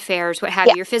markets, the fairs, what have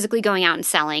you. You're physically going out and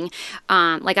selling,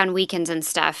 like on weekends and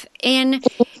stuff. And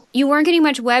you weren't getting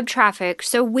much web traffic.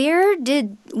 So where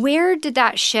did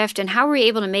that shift, and how were you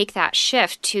able to make that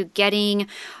shift to getting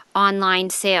online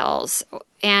sales?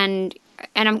 And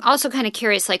I'm also kind of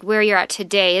curious, like, where you're at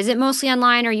today. Is it mostly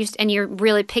online, or you're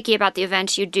really picky about the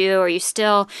events you do, or you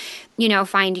still, you know,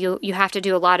 find you have to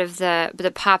do a lot of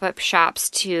the pop-up shops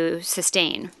to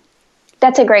sustain?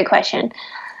 That's a great question.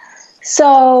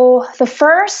 So the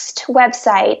first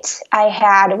website I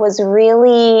had was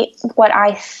really what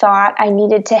I thought I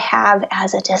needed to have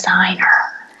as a designer.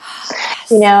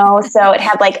 You know, so it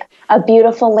had like a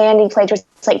beautiful landing page where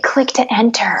it's like click to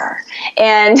enter,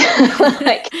 and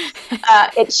like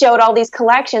it showed all these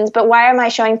collections. But why am I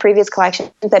showing previous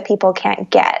collections that people can't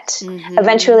get? Mm-hmm.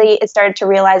 Eventually, it started to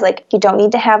realize like you don't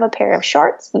need to have a pair of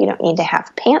shorts, you don't need to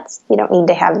have pants, you don't need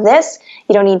to have this,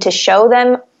 you don't need to show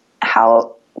them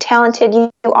how talented you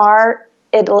are.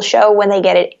 It will show when they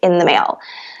get it in the mail.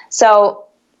 So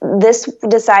this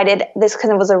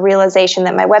kind of was a realization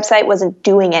that my website wasn't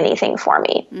doing anything for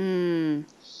me.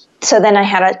 So then I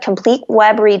had a complete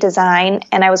web redesign,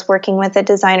 and I was working with a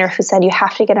designer who said, you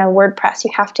have to get on WordPress.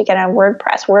 You have to get on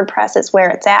WordPress. WordPress is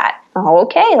where it's at. Oh,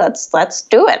 okay, let's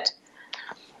do it.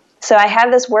 So I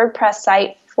had this WordPress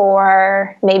site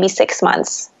for maybe 6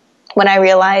 months when I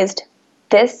realized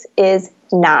this is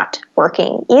not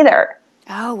working either.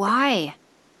 Oh, why?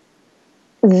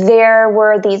 There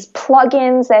were these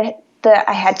plugins that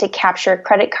I had to capture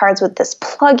credit cards with this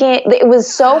plugin. It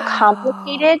was so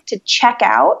complicated to check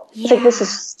out. It's like, this is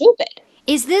stupid.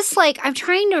 Is this like, I'm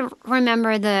trying to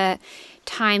remember the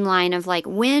timeline of like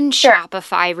when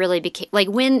Shopify really became, like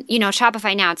when,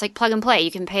 Shopify now, it's like plug and play.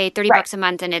 You can pay $30 a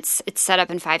month and it's set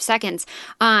up in 5 seconds.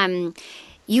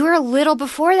 You were a little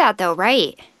before that though,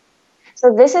 right?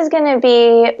 So this is going to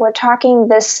be, we're talking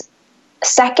this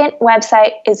second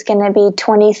website is going to be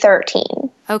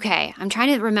 2013. Okay. I'm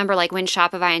trying to remember like when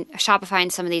Shopify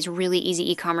and some of these really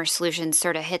easy e-commerce solutions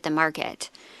sort of hit the market.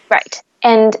 Right.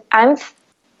 And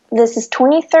this is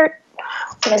 2013.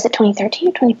 What is it, 2013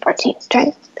 or 2014?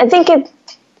 I think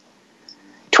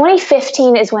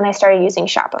 2015 is when I started using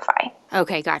Shopify.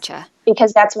 Okay, gotcha.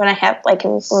 Because that's when I have,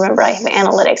 remember I have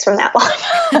analytics from that long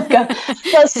ago.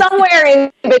 So somewhere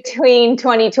in between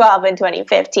 2012 and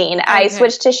 2015, okay. I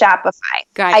switched to Shopify.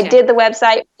 Gotcha. I did the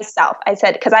website myself. I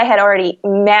said, because I had already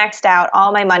maxed out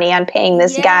all my money on paying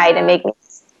this guy to make me a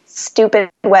stupid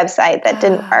website that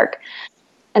didn't work.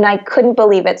 And I couldn't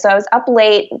believe it. So I was up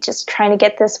late just trying to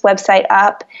get this website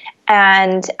up.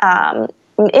 And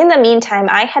in the meantime,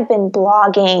 I had been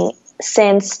blogging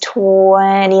since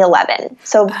 2011.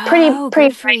 So pretty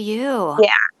good for you.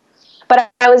 Yeah. But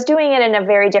I was doing it in a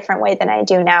very different way than I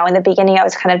do now. In the beginning, I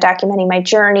was kind of documenting my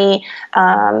journey.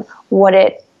 How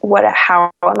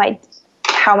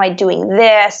am I doing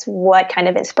this? What kind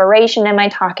of inspiration am I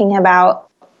talking about?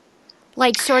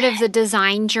 Like sort of the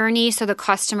design journey so the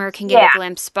customer can get a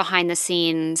glimpse behind the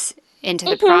scenes into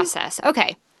the process.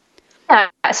 Okay. Yeah.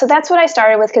 So that's what I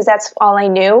started with because that's all I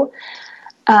knew.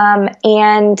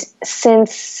 And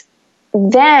since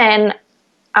then,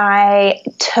 I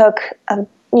took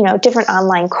different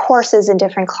online courses and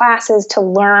different classes to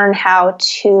learn how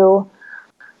to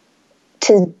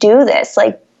do this,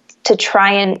 like to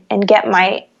try and get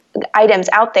my items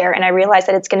out there. And I realized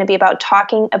that it's going to be about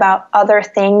talking about other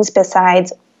things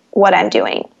besides what I'm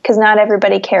doing, because not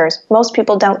everybody cares. Most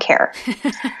people don't care.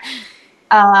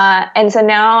 And so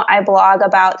now I blog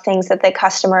about things that the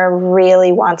customer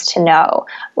really wants to know,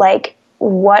 like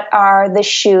what are the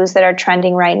shoes that are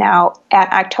trending right now at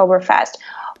Oktoberfest?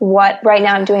 Right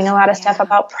now I'm doing a lot of stuff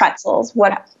about pretzels.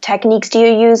 What techniques do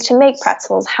you use to make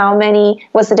pretzels?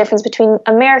 What's the difference between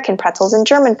American pretzels and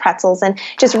German pretzels? And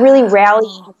just really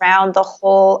rallying around the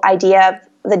whole idea of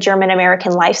the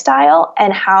German-American lifestyle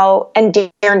and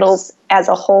Dirndls as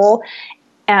a whole.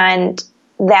 And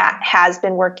that has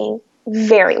been working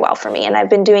very well for me. And I've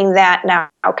been doing that now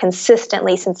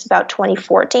consistently since about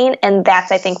 2014. And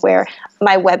that's, I think, where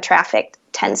my web traffic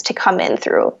tends to come in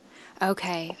through.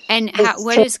 Okay. And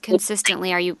what is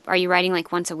consistently? Are you writing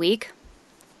like once a week?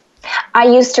 I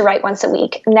used to write once a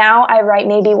week. Now I write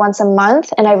maybe once a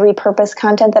month, and I repurpose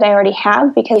content that I already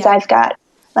have because I've got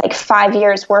like 5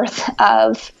 years worth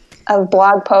of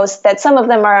blog posts that some of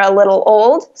them are a little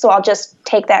old. So I'll just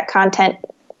take that content,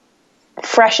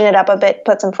 freshen it up a bit,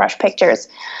 put some fresh pictures.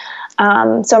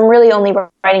 So I'm really only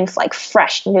writing like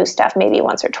fresh new stuff, maybe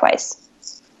once or twice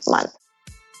a month.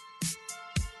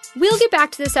 We'll get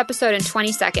back to this episode in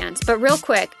 20 seconds, but real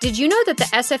quick, did you know that the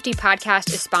SFD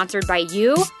podcast is sponsored by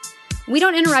you? We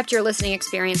don't interrupt your listening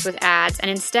experience with ads and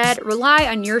instead rely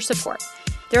on your support.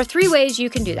 There are 3 ways you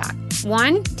can do that.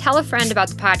 1, tell a friend about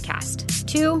the podcast.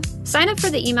 2, sign up for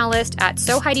the email list at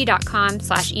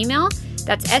sewheidi.com/email.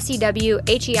 That's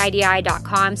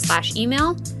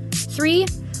SEWHEIDI.com/email. 3,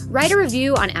 write a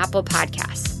review on Apple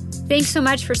Podcasts. Thanks so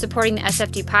much for supporting the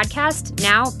SFD podcast.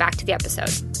 Now, back to the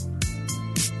episode.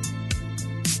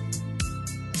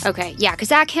 Okay, yeah, because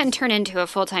that can turn into a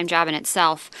full-time job in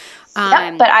itself.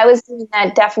 But I was doing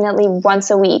that definitely once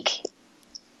a week,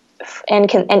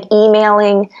 and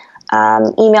emailing,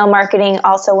 email marketing.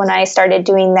 Also, when I started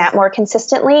doing that more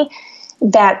consistently,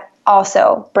 that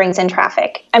also brings in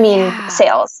traffic.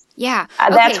 Sales. Yeah,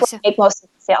 that's what I make most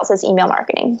of the sales is email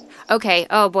marketing. Okay.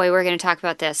 Oh boy, we're going to talk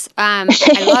about this. I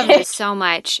love this so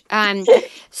much. Okay,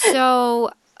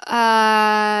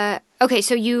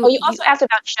 so you also asked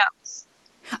about shows.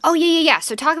 Oh, yeah.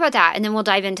 So talk about that, and then we'll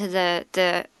dive into the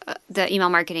email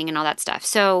marketing and all that stuff.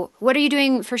 So what are you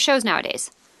doing for shows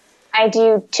nowadays? I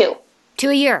do 2. 2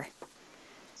 a year?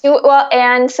 Well,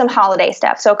 and some holiday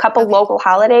stuff. So a couple local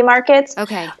holiday markets.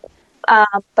 Okay.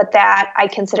 But that I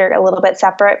consider a little bit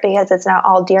separate because it's not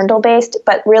all Dirndl based.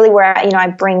 But really, where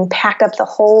I pack up the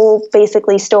whole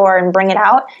basically store and bring it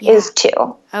out is 2.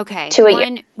 Okay. 2 a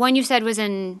year. One you said was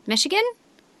in Michigan?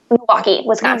 Milwaukee,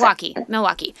 Wisconsin.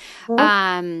 Milwaukee. Mm-hmm.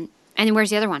 And then where's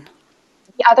the other one?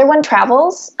 The other one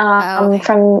travels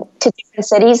from to different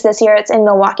cities. This year it's in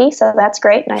Milwaukee, so that's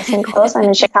great, nice and close. I'm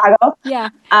in Chicago. Yeah.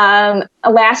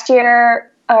 Last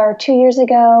year or 2 years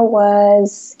ago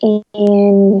was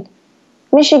in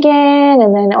Michigan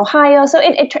and then Ohio. So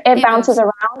it bounces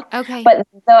around. Okay. But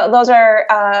those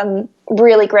are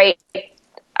really great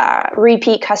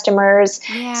repeat customers.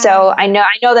 Yeah. So I know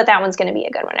that one's going to be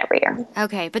a good one every year.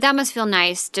 Okay, but that must feel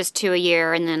nice, just 2 a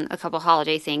year and then a couple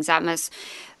holiday things.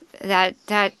 That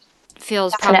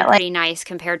feels probably pretty nice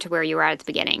compared to where you were at the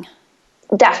beginning.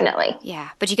 Definitely. Yeah,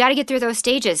 but you got to get through those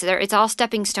stages. It's all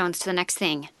stepping stones to the next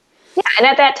thing. Yeah, and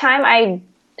at that time I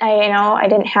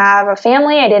didn't have a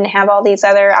family. I didn't have all these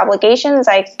other obligations.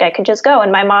 I could just go.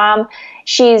 And my mom,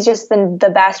 she's just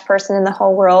the best person in the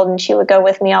whole world, and she would go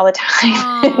with me all the time.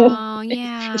 Oh,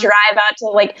 yeah. Drive out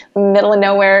to middle of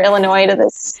nowhere, Illinois, to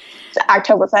this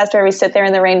Oktoberfest where we sit there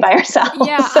in the rain by ourselves.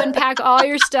 Yeah, unpack all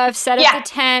your stuff, set up the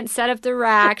tent, set up the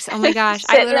racks. Oh my gosh,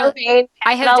 I have done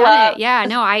it. Yeah,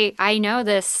 no, I know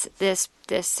this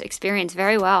experience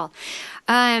very well.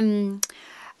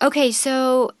 Okay,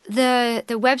 so the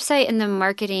website and the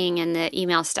marketing and the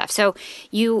email stuff. So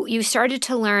you started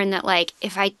to learn that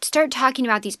if I start talking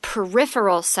about these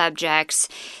peripheral subjects,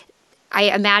 I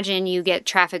imagine you get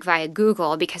traffic via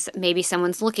Google because maybe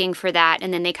someone's looking for that,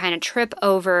 and then they kind of trip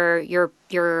over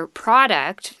your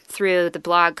product through the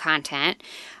blog content.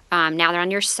 Now they're on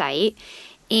your site.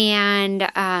 And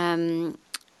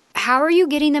how are you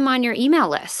getting them on your email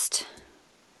list?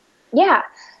 Yeah.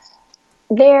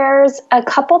 There's a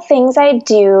couple things I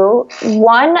do.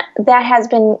 One that has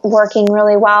been working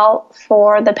really well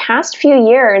for the past few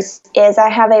years is I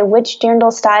have a "Which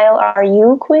Dirndl style are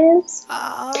you?" quiz.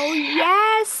 Oh,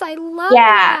 yes. I love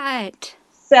that.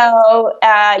 So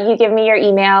you give me your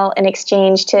email in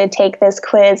exchange to take this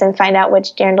quiz and find out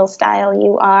which Dirndl style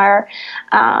you are.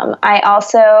 I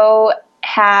also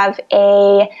have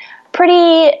a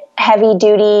pretty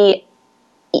heavy-duty,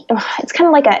 it's kind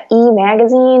of like an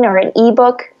e-magazine or an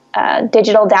e-book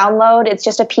digital download. It's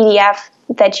just a PDF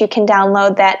that you can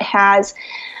download that has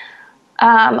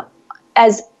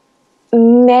as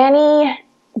many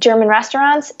German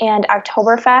restaurants and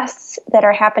Oktoberfests that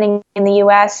are happening in the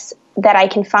U.S. that I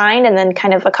can find, and then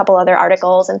kind of a couple other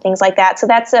articles and things like that. So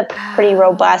that's a pretty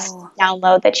robust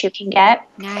download that you can get.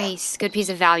 Nice. Good piece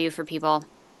of value for people.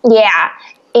 Yeah.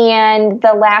 And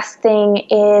the last thing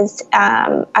is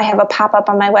I have a pop-up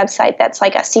on my website that's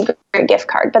like a secret gift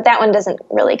card, but that one doesn't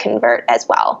really convert as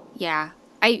well. Yeah.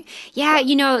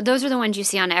 Those are the ones you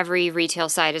see on every retail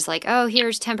site is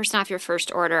here's 10% off your first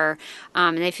order.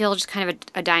 And they feel just kind of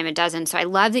a dime a dozen. So I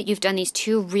love that you've done these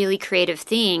two really creative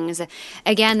things.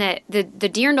 Again, the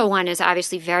Dirndl one is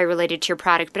obviously very related to your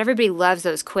product, but everybody loves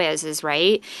those quizzes,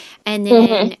 right? And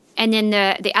then And then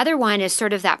the other one is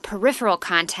sort of that peripheral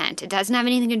content. It doesn't have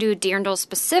anything to do with Dirndl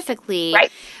specifically,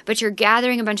 right, but you're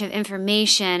gathering a bunch of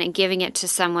information and giving it to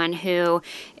someone who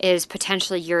is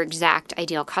potentially your exact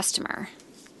ideal customer.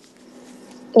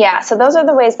 Yeah, so those are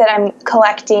the ways that I'm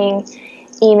collecting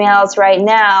emails right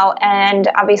now. And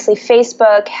obviously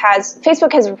Facebook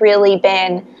has really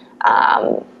been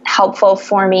helpful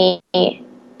for me.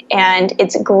 And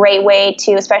it's a great way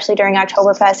to, especially during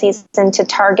Oktoberfest season, to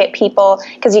target people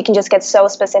because you can just get so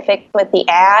specific with the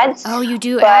ads. Oh, you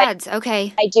do ads.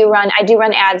 Okay. I do run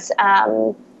ads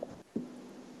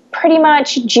pretty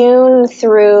much June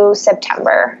through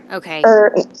September. Okay.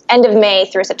 Or end of May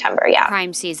through September, yeah.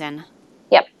 Prime season.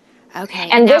 Yep. Okay.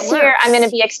 And this year I'm going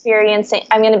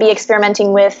to be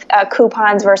experimenting with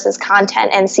coupons versus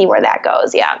content and see where that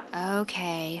goes, yeah.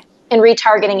 Okay. And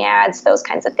retargeting ads, those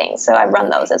kinds of things. So I run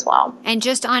those as well. And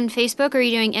just on Facebook, or are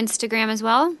you doing Instagram as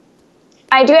well?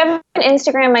 I do have an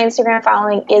Instagram. My Instagram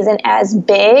following isn't as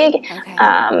big. Okay.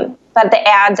 But the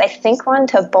ads, I think, run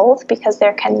to both because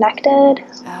they're connected.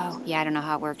 Oh, yeah, I don't know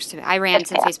how it works. I ran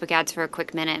some Facebook ads for a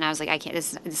quick minute, and I was like, I can't.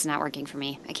 This is not working for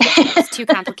me. I can't. It's too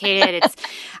complicated.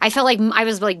 I felt like I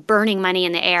was like burning money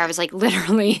in the air. I was like,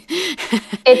 literally.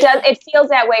 It does. It feels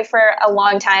that way for a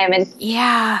long time, and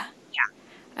yeah.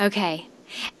 Okay.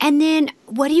 And then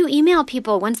what do you email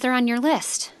people once they're on your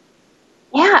list?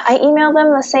 Yeah, I email them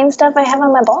the same stuff I have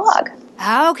on my blog.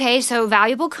 Okay, so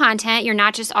valuable content. You're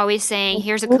not just always saying,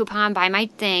 here's a coupon, buy my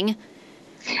thing.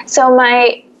 So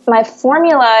my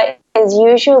formula is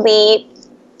usually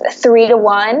 3 to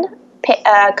 1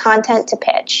 content to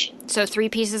pitch. So 3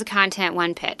 pieces of content,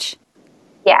 1 pitch.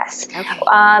 Yes. Okay.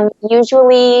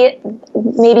 Usually,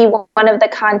 maybe one of the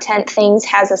content things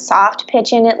has a soft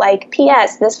pitch in it, like,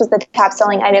 P.S., this was the top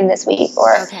selling item this week.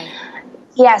 Or,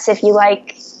 yes, if you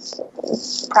like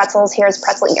pretzels, here's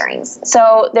pretzel earrings.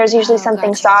 So there's usually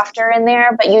something softer in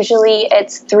there, but usually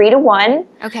it's 3 to 1.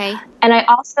 Okay. And I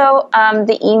also,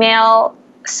 the email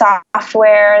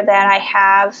software that I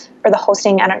have, or the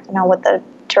hosting, I don't know what the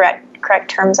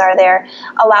correct terms are there,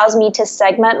 allows me to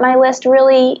segment my list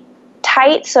really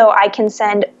tight, so I can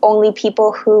send only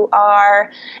people who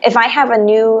are, if I have a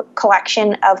new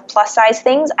collection of plus size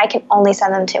things, I can only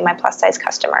send them to my plus size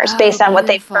customers based on what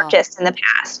they've purchased in the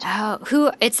past. I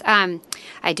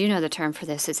do know the term for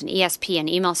this. It's an ESP, an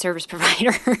email service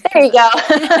provider. There you go.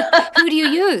 Who do you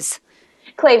use?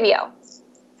 Klaviyo.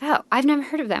 Oh, I've never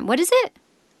heard of them. What is it?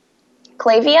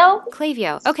 Klaviyo?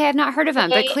 Klaviyo. Okay, I've not heard of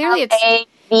them, but clearly it's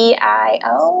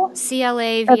Klaviyo.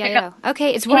 Klaviyo.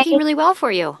 Okay, it's working really well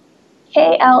for you.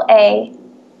 KLAYVLO,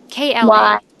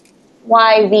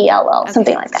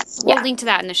 something like that. We'll link to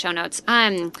that in the show notes.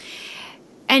 And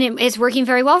it's working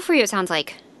very well for you, it sounds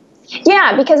like.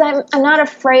 Yeah, because I'm not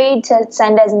afraid to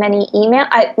send as many emails.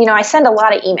 I send a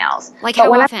lot of emails. Like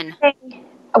how often?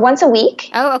 Once a week.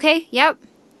 Oh, okay. Yep.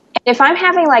 If I'm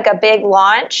having like a big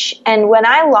launch, and when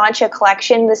I launch a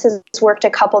collection, this has worked a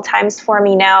couple times for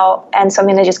me now, and so I'm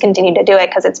going to just continue to do it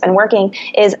because it's been working,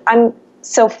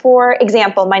 So for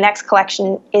example, my next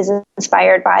collection is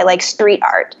inspired by like street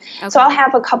art. Okay. So I'll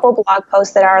have a couple blog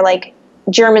posts that are like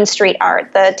German street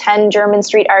art, the 10 German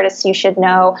street artists you should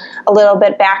know, a little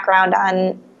bit background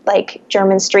on like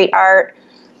German street art.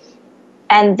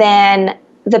 And then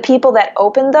the people that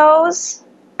open those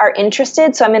are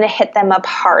interested, so I'm going to hit them up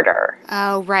harder.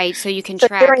 Oh, right. So you can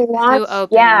track who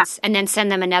opens and then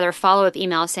send them another follow-up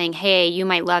email saying, hey, you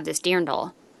might love this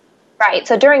Dirndl. Right.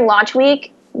 So during launch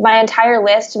week, my entire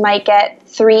list might get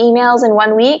 3 emails in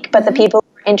 1 week, but the people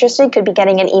who are interested could be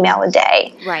getting an email a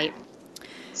day. Right.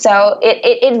 So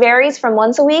it varies from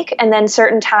once a week, and then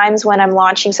certain times when I'm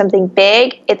launching something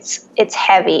big, it's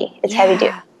heavy. It's heavy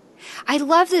duty. I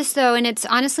love this, though, and it's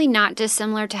honestly not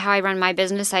dissimilar to how I run my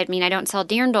business. I mean, I don't sell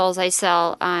Dirndls. I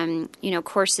sell,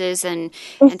 courses and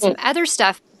some other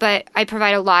stuff, but I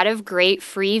provide a lot of great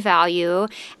free value.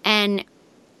 And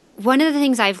one of the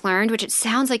things I've learned, which it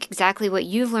sounds like exactly what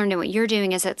you've learned and what you're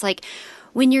doing, is it's like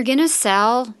when you're going to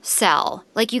sell.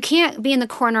 Like you can't be in the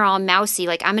corner all mousy,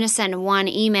 like I'm going to send one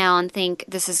email and think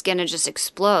this is going to just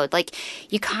explode. Like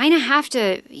you kind of have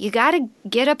to, you got to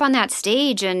get up on that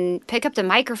stage and pick up the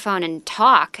microphone and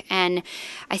talk. And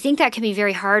I think that can be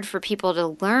very hard for people to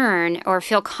learn or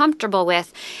feel comfortable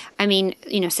with. I mean,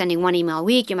 sending one email a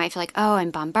week, you might feel like, oh,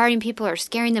 I'm bombarding people or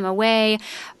scaring them away.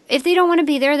 If they don't want to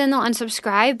be there, then they'll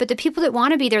unsubscribe. But the people that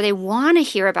want to be there, they want to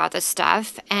hear about this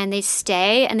stuff and they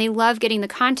stay and they love getting the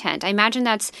content. I imagine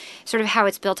that's sort of how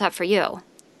it's built up for you.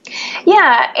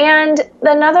 Yeah. And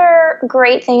another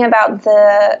great thing about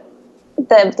the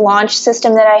launch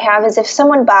system that I have is if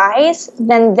someone buys,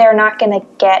 then they're not going to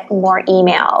get more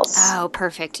emails. Oh,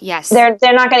 perfect. Yes. They're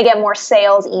not going to get more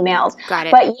sales emails. Got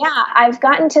it. But yeah, I've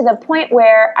gotten to the point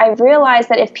where I've realized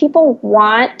that if people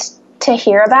want to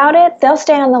hear about it, they'll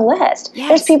stay on the list. Yes.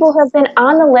 There's people who have been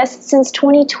on the list since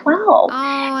 2012. Oh,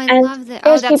 I love that.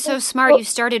 Oh, that's so smart. You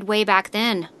started way back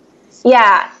then.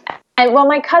 Yeah. And well,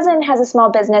 my cousin has a small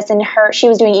business and she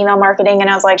was doing email marketing and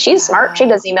I was like, she's smart. She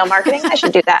does email marketing. I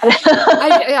should do that.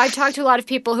 I talked to a lot of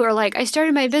people who are like, I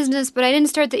started my business, but I didn't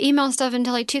start the email stuff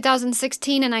until like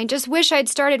 2016. And I just wish I'd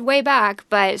started way back,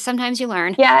 but sometimes you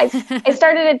learn. Yeah. I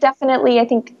started it definitely, I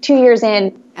think 2 years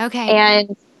in. Okay.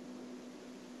 And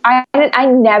I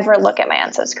never look at my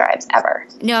unsubscribes ever.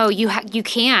 No, you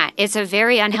can't. It's a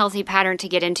very unhealthy pattern to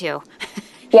get into.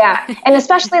 Yeah. And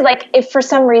especially like if for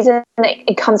some reason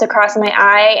it comes across my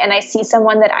eye and I see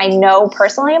someone that I know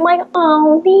personally, I'm like,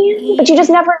 oh man, but you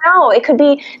just never know. It could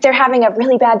be they're having a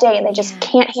really bad day and they just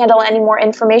can't handle any more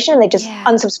information. And they just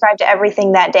unsubscribe to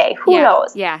everything that day. Who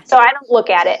knows? Yeah. So I don't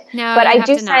look at it, but I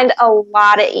do send a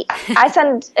lot of, I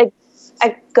send a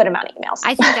good amount of emails.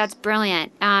 I think that's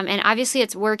brilliant. And obviously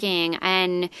it's working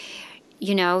and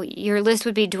your list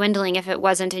would be dwindling if it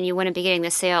wasn't, and you wouldn't be getting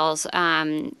the sales.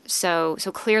 So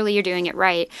clearly you're doing it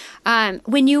right.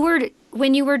 When you were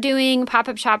doing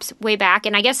pop-up shops way back,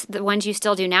 and I guess the ones you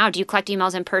still do now, do you collect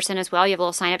emails in person as well? You have a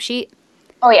little sign-up sheet?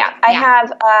 Oh yeah, I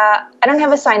have. I don't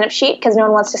have a sign-up sheet because no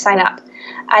one wants to sign up.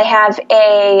 I have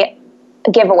a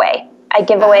giveaway. I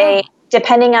give away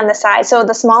depending on the size. So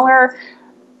the smaller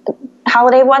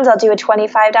holiday ones, I'll do a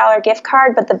 $25 gift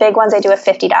card, but the big ones, I do a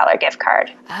 $50 gift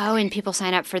card. Oh, and people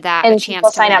sign up for that. And a chance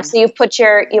people to sign win. up. So you put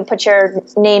your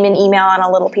name and email on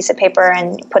a little piece of paper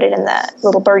and put it in the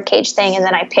little birdcage thing, and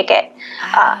then I pick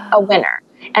a winner.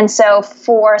 And so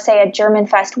for, say, a German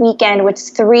Fest weekend, which is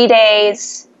 3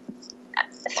 days,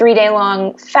 3-day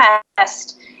long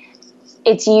fest,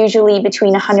 it's usually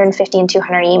between 150 and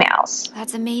 200 emails.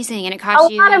 That's amazing. And it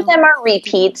costs you... A lot of them are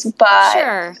repeats, but...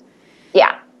 Sure.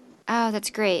 Yeah. Oh, that's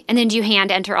great. And then do you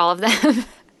hand enter all of them?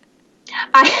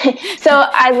 So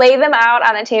I lay them out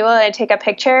on a table and I take a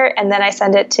picture and then I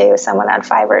send it to someone on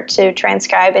Fiverr to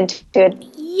transcribe into an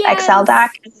Excel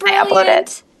doc. Brilliant. I upload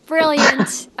it.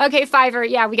 Brilliant. Okay, Fiverr.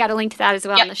 Yeah, we got a link to that as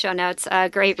well Yep. in the show notes. A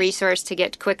great resource to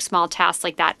get quick, small tasks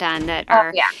like that done that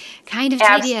are kind of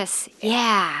tedious.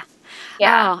 Yeah.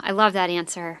 Yeah. Oh, I love that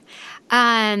answer.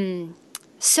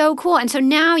 So cool. And so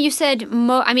now you said,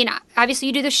 obviously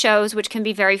you do the shows, which can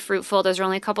be very fruitful. Those are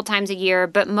only a couple times a year,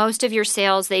 but most of your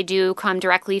sales, they do come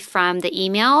directly from the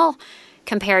email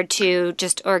compared to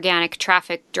just organic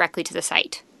traffic directly to the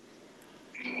site.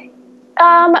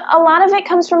 A lot of it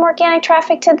comes from organic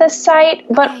traffic to the site,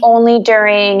 but only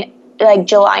during like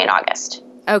July and August.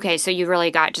 Okay, so you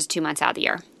really got just 2 months out of the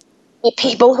year.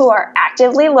 People who are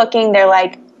actively looking, they're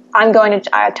like, I'm going to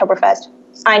Oktoberfest.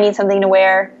 I need something to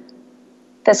wear.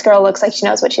 This girl looks like she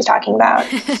knows what she's talking about.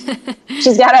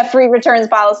 She's got a free returns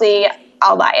policy.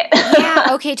 I'll buy it. Yeah,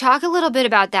 okay, talk a little bit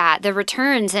about that, the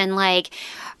returns, and like,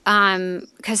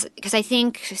 because I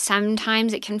think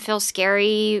sometimes it can feel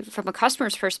scary from a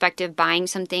customer's perspective buying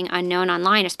something unknown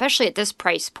online, especially at this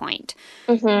price point.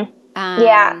 Mm-hmm.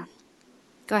 Yeah.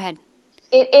 Go ahead.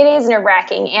 It is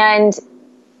nerve-wracking. And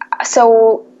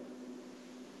so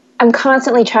I'm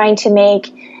constantly trying to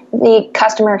make the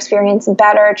customer experience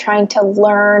better, trying to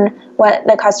learn what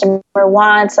the customer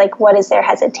wants, like what is their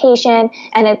hesitation.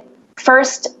 And the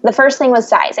first thing was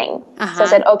sizing. So I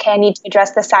said, okay, I need to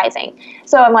address the sizing.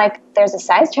 So I'm like, there's a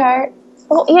size chart.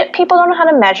 Well, people don't know how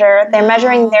to measure. They're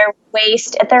measuring their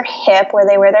waist at their hip where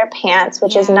they wear their pants,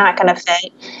 which is not going to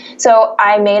fit. So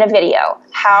I made a video,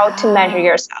 how to measure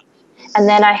yourself. And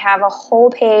then I have a whole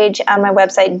page on my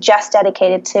website just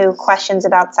dedicated to questions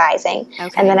about sizing. Okay.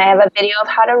 And then I have a video of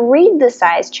how to read the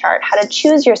size chart, how to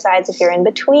choose your size if you're in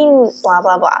between, blah,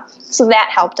 blah, blah. So that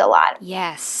helped a lot.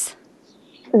 Yes.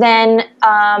 Then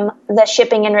the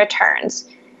shipping and returns.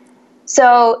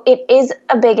 So it is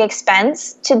a big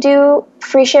expense to do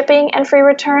free shipping and free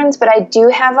returns, but I do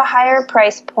have a higher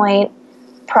price point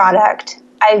product.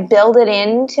 I build it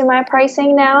into my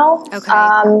pricing now.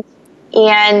 Okay.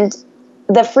 And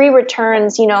the free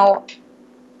returns, I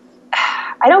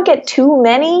don't get too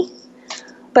many,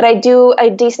 but I do a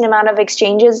decent amount of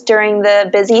exchanges during the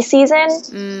busy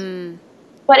season.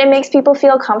 But it makes people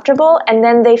feel comfortable, and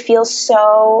then they feel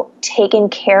so taken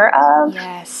care of.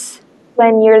 Yes.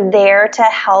 When you're there to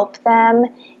help them,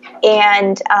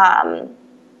 and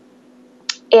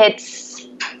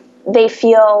they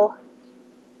feel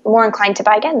more inclined to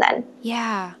buy again then.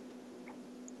 Yeah.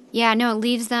 Yeah, no, it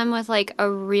leaves them with like a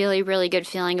really, really good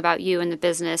feeling about you and the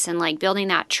business, and like building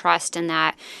that trust and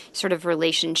that sort of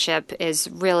relationship is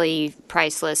really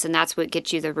priceless. And that's what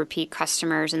gets you the repeat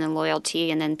customers and the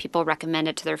loyalty, and then people recommend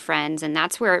it to their friends. And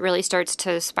that's where it really starts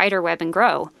to spiderweb and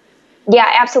grow. Yeah,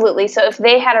 absolutely. So if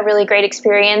they had a really great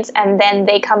experience and then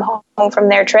they come home from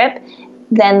their trip,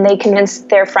 then they convince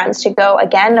their friends to go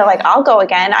again. They're like, I'll go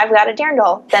again. I've got a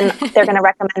Dirndl. Then they're going to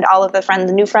recommend all of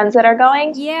the new friends that are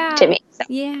going to me. So.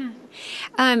 Yeah.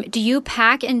 Do you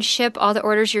pack and ship all the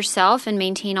orders yourself and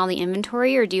maintain all the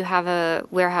inventory, or do you have a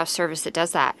warehouse service that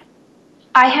does that?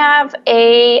 I have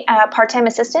a part-time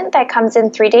assistant that comes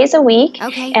in 3 days a week.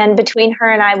 Okay. And between her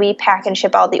and I, we pack and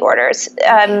ship all the orders.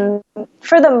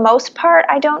 For the most part,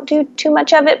 I don't do too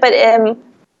much of it, but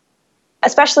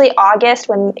especially August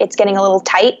when it's getting a little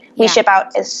tight, we ship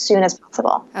out as soon as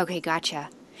possible. Okay, gotcha.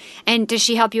 And does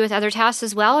she help you with other tasks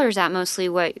as well, or is that mostly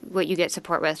what you get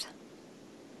support with?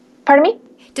 Pardon me?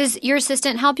 Does your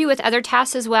assistant help you with other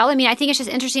tasks as well? I mean, I think it's just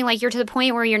interesting, like you're to the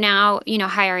point where you're now,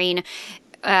 hiring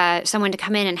someone to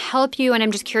come in and help you. And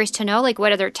I'm just curious to know, like,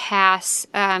 what other tasks,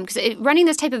 because running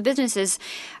this type of business is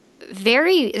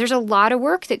there's a lot of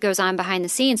work that goes on behind the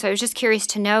scenes. So I was just curious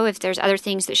to know if there's other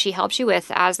things that she helps you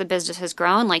with as the business has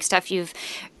grown, like stuff you've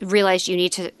realized you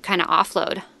need to kind of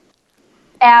offload.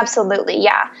 Absolutely,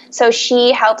 yeah. So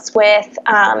she helps with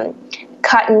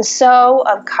cut and sew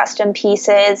of custom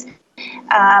pieces,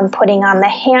 putting on the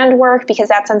handwork, because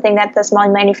that's something that the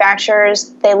small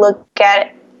manufacturers, they look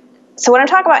at. So when I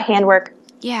talk about handwork,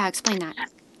 yeah, explain that.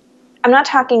 I'm not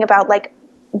talking about like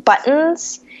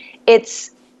buttons.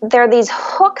 It's there are these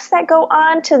hooks that go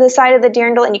on to the side of the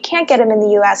dirndl, and you can't get them in the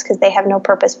U.S. because they have no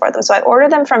purpose for them. So I order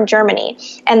them from Germany,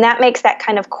 and that makes that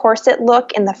kind of corset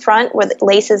look in the front where it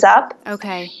laces up.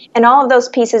 Okay. And all of those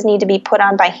pieces need to be put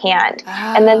on by hand.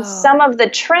 Oh. And then some of the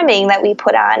trimming that we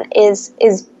put on is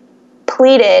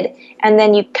pleated, and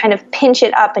then you kind of pinch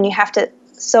it up, and you have to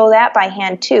sew that by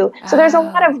hand too. So there's a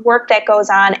lot of work that goes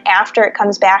on after it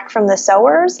comes back from the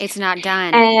sewers. It's not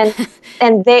done.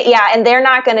 And they're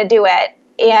not going to do it.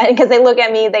 And because they look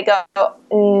at me, they go,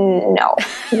 no,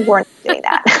 we're not doing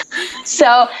that.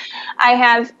 So I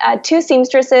have 2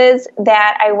 seamstresses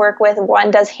that I work with.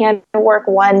 One does handwork,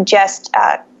 one just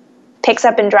picks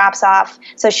up and drops off.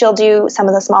 So she'll do some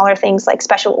of the smaller things like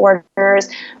special orders,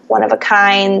 one of a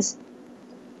kinds.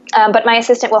 But my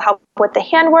assistant will help with the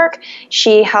handwork.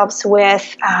 She helps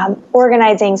with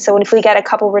organizing. So if we get a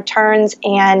couple returns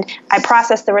and I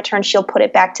process the return, she'll put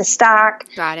it back to stock.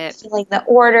 Got it. Filling the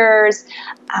orders.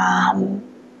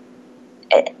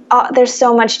 There's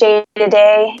so much day to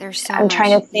day. There's so I'm much.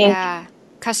 trying to think. Yeah.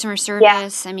 Customer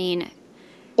service. I mean,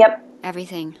 yep.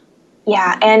 Everything.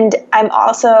 Yeah. And I'm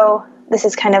also, this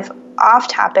is kind of off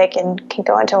topic and can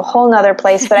go into a whole nother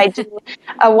place, but I do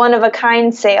a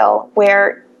one-of-a-kind sale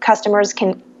where customers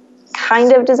can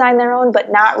kind of design their own,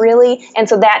 but not really. And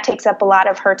so that takes up a lot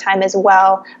of her time as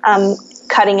well,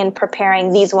 cutting and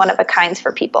preparing these one-of-a-kinds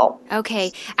for people.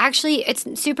 Okay. Actually, it's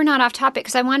super not off topic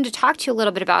because I wanted to talk to you a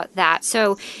little bit about that.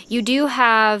 So you do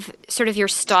have sort of your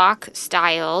stock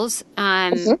styles,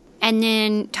 and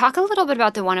then talk a little bit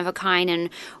about the one-of-a-kind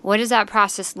and what does that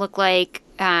process look like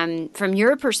from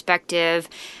your perspective,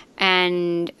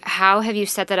 and how have you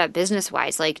set that up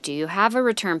business-wise? Like, do you have a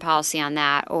return policy on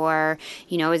that? Or,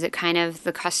 is it kind of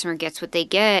the customer gets what they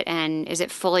get, and is it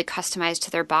fully customized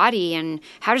to their body? And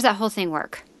how does that whole thing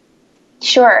work?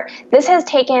 Sure. This has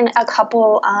taken a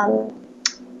couple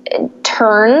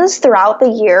turns throughout the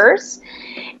years.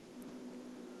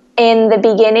 In the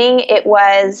beginning, it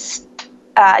was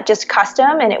just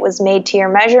custom, and it was made to your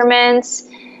measurements.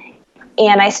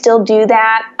 And I still do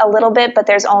that a little bit, but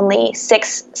there's only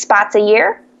 6 spots a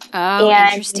year. Oh,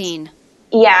 interesting.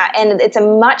 Yeah, and it's a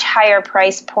much higher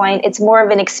price point. It's more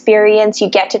of an experience. You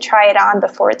get to try it on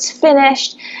before it's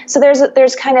finished. So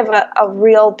there's kind of a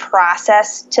real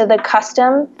process to the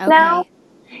custom now.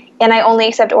 And I only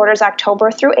accept orders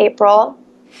October through April.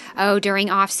 Oh, during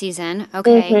off season.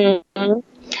 Okay. Mm-hmm.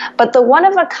 But the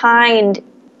one-of-a-kind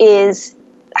is,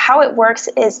 how it works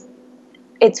is,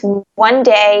 it's one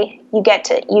day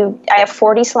I have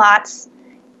 40 slots.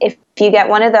 If you get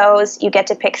one of those, you get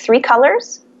to pick 3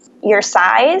 colors, your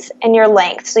size, and your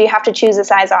length. So you have to choose a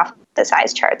size off the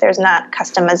size chart. There's not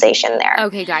customization there.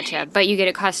 Okay, gotcha. But you get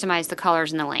to customize the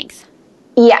colors and the length.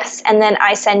 Yes, and then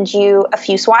I send you a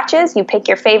few swatches, you pick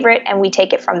your favorite, and we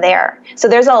take it from there. So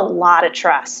there's a lot of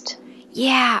trust.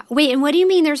 Yeah. Wait, and what do you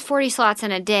mean there's 40 slots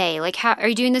in a day? Like, how are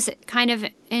you doing this kind of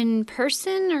in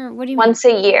person, or what do you mean? Once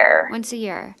a year. Once a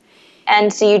year.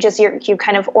 And so you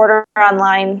kind of order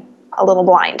online a little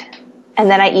blind, and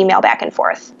then I email back and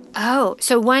forth. Oh,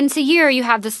 so once a year you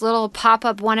have this little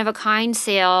pop-up one-of-a-kind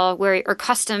sale or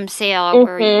custom sale,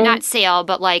 where not sale,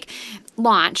 but like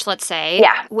launch, let's say,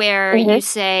 where you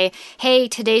say, hey,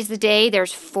 today's the day,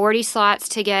 there's 40 slots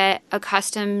to get a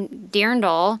custom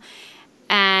dirndl,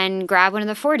 and grab one of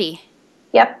the 40.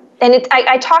 Yep. And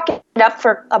I talk it up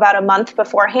for about a month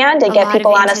beforehand to get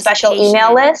people on a special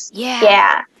email list.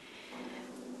 Yeah.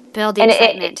 Build the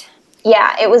excitement.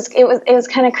 It was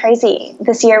kind of crazy.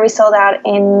 This year we sold out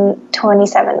in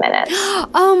 27 minder.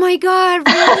 Oh my God,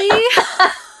 really?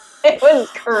 It was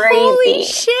crazy. Holy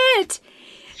shit.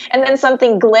 And then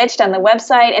something glitched on the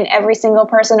website, and every single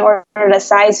person ordered a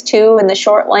size 2 in the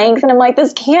short length. And I'm like,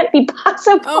 this can't be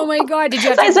possible. Oh my God. Did you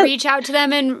have to reach out to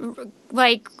them and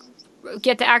like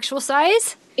get the actual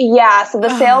size? Yeah. So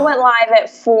the sale went live at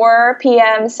 4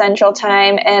 p.m. Central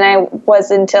Time, and I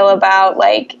was until about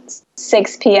like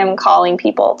 6 p.m. calling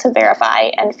people to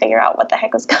verify and figure out what the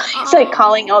heck was going on. So like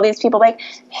calling all these people like,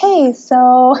 hey,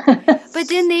 so. But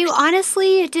then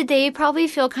did they probably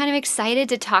feel kind of excited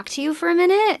to talk to you for a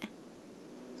minute?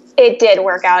 It did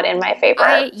work out in my favor.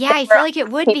 I feel like it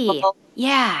would be.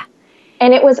 Yeah.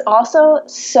 And it was also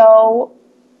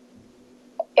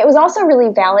really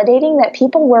validating that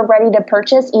people were ready to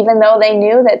purchase, even though they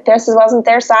knew that this wasn't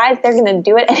their size. They're going to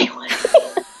do it anyway.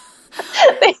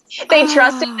 They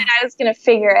trusted that I was going to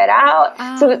figure it out.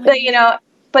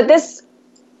 But this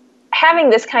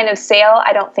having this kind of sale,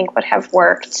 I don't think would have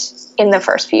worked in the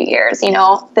first few years.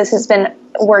 This has been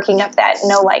working up that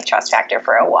know, like, trust factor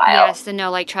for a while. Yes, the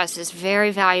know, like, trust is very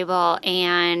valuable,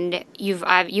 and you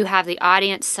have the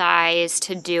audience size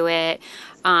to do it.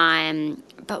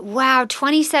 But wow,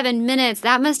 27 minutes.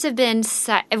 That must have been, is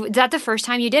that the first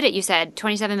time you did it? You said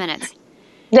 27 minutes.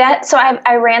 So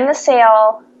I ran the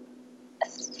sale.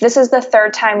 This is the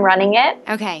third time running it.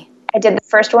 Okay. I did the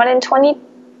first one in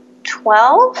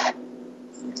 2012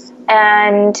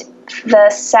 and the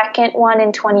second one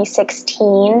in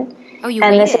 2016. Oh, you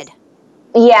waited.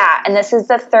 And this is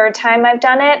the third time I've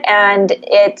done it, and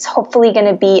it's hopefully going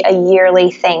to be a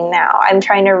yearly thing now. I'm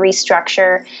trying to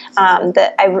restructure.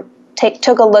 I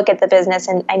took a look at the business,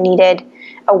 and I needed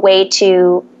a way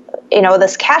to,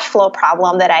 this cash flow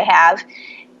problem that I have.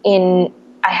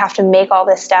 I have to make all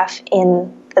this stuff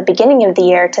in the beginning of the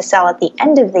year to sell at the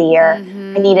end of the year.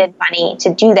 Mm-hmm. I needed money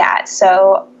to do that,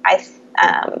 so I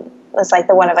was like,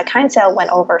 the one-of-a-kind sale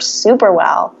went over super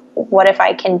well. What if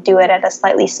I can do it at a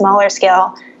slightly smaller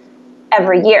scale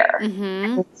every year?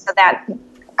 Mm-hmm. So that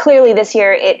clearly this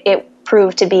year it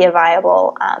proved to be a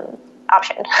viable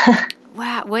option.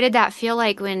 Wow. What did that feel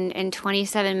like when in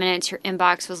 27 minutes your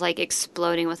inbox was like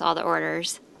exploding with all the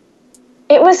orders?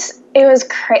 It was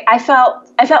crazy. I felt,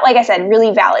 like I said,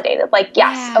 really validated. Like,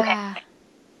 yes, yeah. Okay,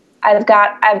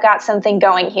 I've got something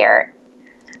going here.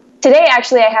 Today,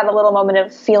 actually, I had a little moment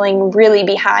of feeling really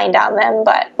behind on them,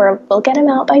 but we'll get them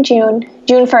out by June.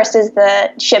 June 1st is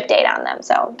the ship date on them.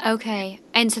 So okay,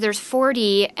 and so there's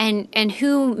 40, and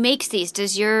who makes these?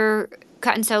 Does your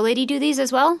cut and sew lady do these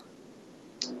as well?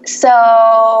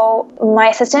 So my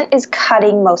assistant is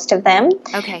cutting most of them.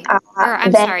 Okay.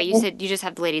 I'm sorry, you said you just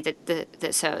have the lady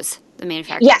that sews, the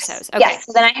manufacturer that sews. Okay. Yes.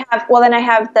 Then I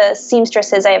have the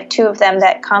seamstresses. I have two of them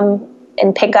that come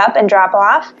and pick up and drop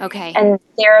off. Okay. And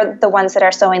they're the ones that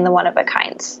are sewing the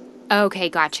one-of-a-kinds. Okay,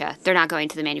 gotcha. They're not going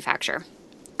to the manufacturer.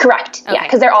 Correct. Okay. Yeah,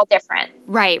 because they're all different.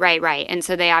 Right. And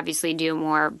so they obviously do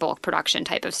more bulk production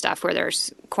type of stuff where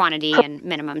there's quantity and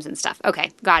minimums and stuff.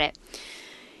 Okay, got it.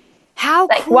 How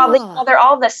cool. While they're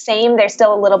all the same, they're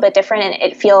still a little bit different, and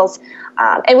it feels,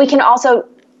 and we can also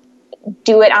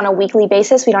do it on a weekly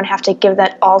basis. We don't have to give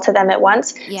that all to them at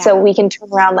once. Yeah. So we can turn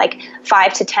around like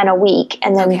 5 to 10 a week,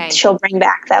 and then she'll bring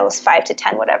back those 5 to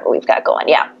 10, whatever we've got going.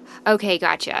 Yeah. Okay,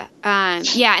 gotcha.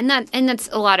 Yeah, and that's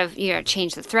a lot of,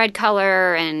 change the thread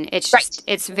color, and it's just,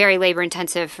 it's very labor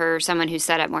intensive for someone who's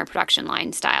set up more production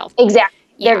line style. Exactly.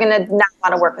 Yeah. They're going to not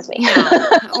want to work with me. No.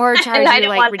 Or charge you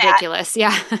like ridiculous. That.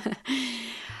 Yeah.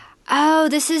 Oh,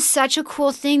 this is such a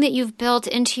cool thing that you've built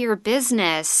into your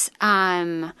business.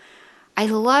 I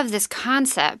love this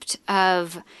concept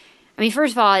of,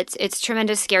 first of all, it's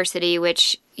tremendous scarcity,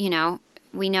 which, we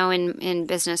know in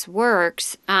business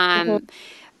works.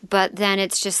 But then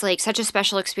it's just like such a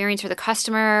special experience for the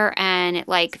customer, and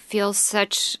it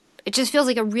just feels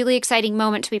like a really exciting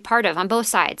moment to be part of on both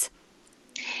sides.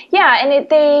 Yeah, and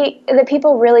the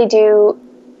people really do.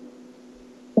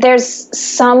 There's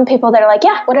some people that are like,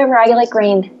 yeah, whatever, I like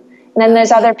green. And then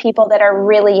there's other people that are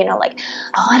really, like,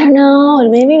 oh, I don't know,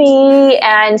 maybe me.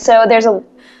 And so there's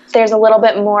a little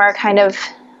bit more kind of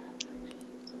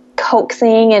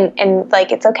coaxing and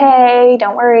like, it's okay,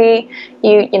 don't worry.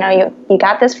 You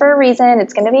got this for a reason.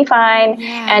 It's going to be fine.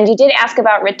 Yeah. And you did ask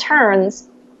about returns.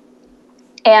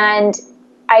 And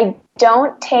I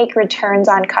don't take returns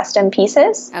on custom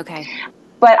pieces. Okay.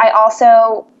 But I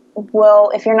also will,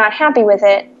 if you're not happy with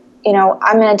it,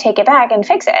 I'm going to take it back and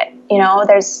fix it.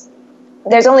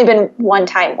 There's only been one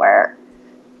time where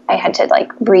I had to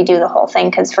like redo the whole thing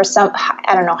because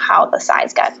I don't know how the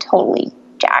sides got totally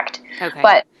jacked. Okay.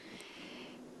 But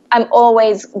I'm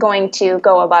always going to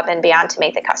go above and beyond to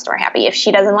make the customer happy. If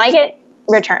she doesn't like it,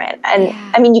 return it.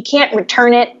 And you can't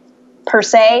return it per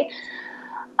se.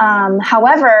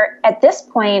 However, at this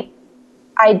point,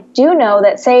 I do know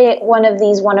that say one of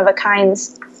these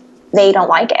one-of-a-kinds, they don't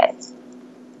like it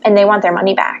and they want their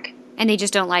money back. And they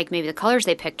just don't like maybe the colors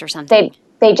they picked or something.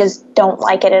 They just don't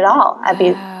like it at all. I'd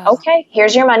be, okay,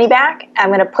 here's your money back. I'm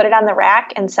going to put it on the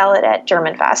rack and sell it at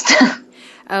German Fest.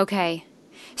 Okay.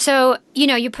 So,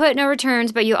 you put no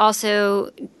returns, but you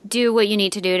also do what you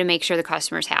need to do to make sure the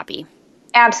customer's happy.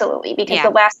 Absolutely, because the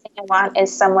last thing I want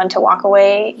is someone to walk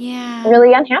away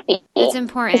really unhappy. It's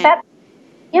important.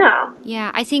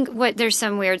 Yeah, I think there's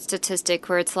some weird statistic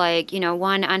where it's like,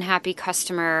 one unhappy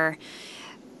customer,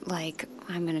 like,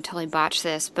 I'm going to totally botch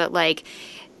this, but like,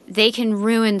 they can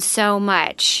ruin so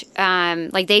much.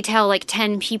 Like they tell like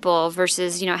 10 people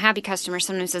versus, a happy customer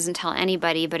sometimes doesn't tell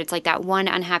anybody, but it's like that one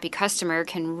unhappy customer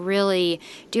can really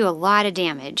do a lot of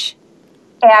damage.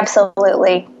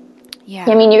 Absolutely. Yeah.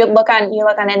 I mean, you look on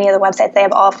any of the websites, they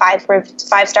have all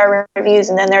 5-star reviews,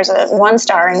 and then there's a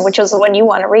 1-star, and which is the one you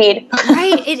want to read.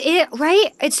 Right.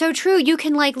 Right. It's so true. You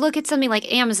can like look at something like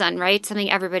Amazon, right?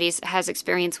 Something everybody has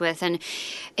experience with, and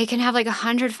it can have like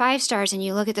 100 5-stars, and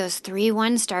you look at those 3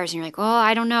 1-stars, and you're like, well,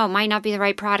 I don't know, it might not be the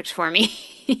right product for me.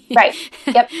 Right.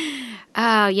 Yep.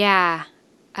 Oh yeah.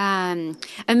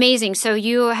 Amazing. So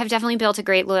you have definitely built a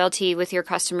great loyalty with your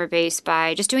customer base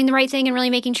by just doing the right thing and really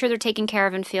making sure they're taken care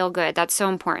of and feel good. That's so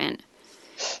important.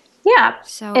 Yeah.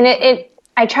 So, and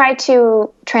I try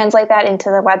to translate that into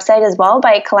the website as well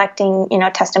by collecting,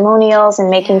 testimonials and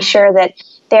making sure that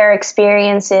their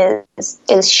experience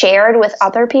is shared with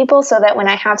other people, so that when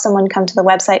I have someone come to the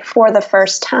website for the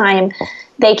first time,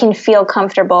 they can feel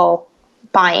comfortable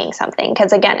buying something.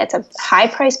 Because again, it's a high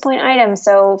price point item.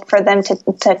 So for them to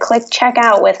click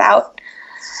checkout without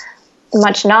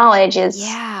much knowledge is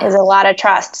a lot of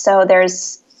trust. So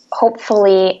there's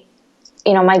hopefully,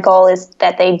 my goal is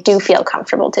that they do feel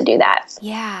comfortable to do that.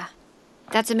 Yeah.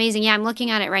 That's amazing. Yeah, I'm looking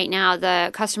at it right now. The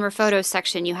customer photos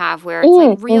section you have where it's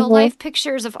like real life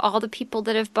pictures of all the people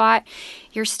that have bought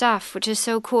your stuff, which is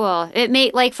so cool. It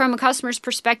may, like, from a customer's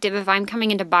perspective, if I'm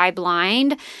coming in to buy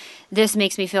blind, this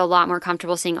makes me feel a lot more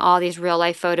comfortable seeing all these real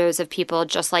life photos of people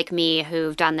just like me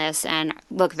who've done this and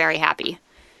look very happy.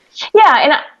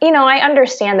 Yeah. And, I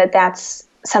understand that that's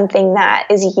something that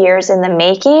is years in the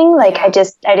making. Like, I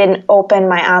didn't open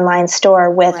my online store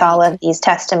with all of these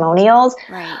testimonials.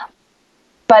 Right.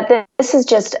 But this is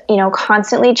just,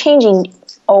 constantly changing,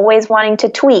 always wanting to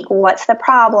tweak. What's the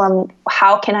problem?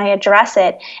 How can I address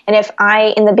it? And if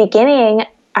in the beginning,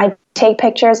 I take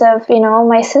pictures of,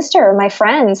 my sister, my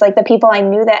friends, like the people I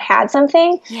knew that had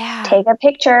something, take a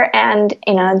picture, and,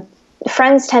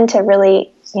 friends tend to really,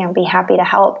 be happy to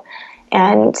help.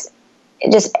 And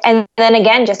then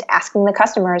again, just asking the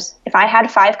customers. If I had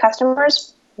 5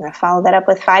 customers, I'm going to follow that up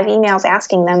with 5 emails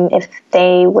asking them if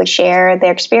they would share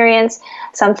their experience,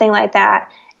 something like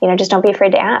that. Just don't be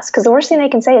afraid to ask, because the worst thing they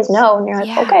can say is no. And you're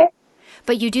like, okay.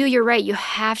 But you're right. You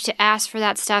have to ask for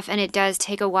that stuff, and it does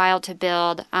take a while to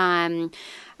build. I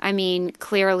mean,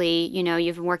 clearly,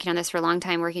 you've been working on this for a long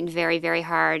time, working very, very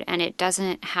hard, and it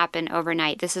doesn't happen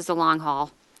overnight. This is the long haul.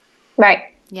 Right.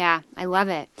 Yeah, I love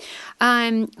it.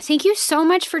 Thank you so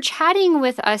much for chatting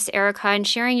with us, Erica, and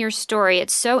sharing your story.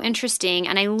 It's so interesting,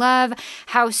 and I love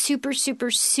how super,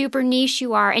 super, super niche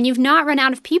you are, and you've not run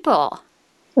out of people.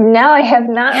 No, I have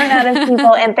not run out of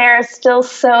people, and there are still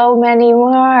so many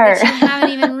more. That you haven't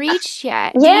even reached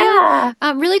yet. Yeah.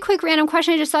 Really quick random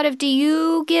question I just thought of. Do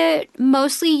you get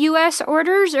mostly U.S.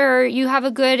 orders, or you have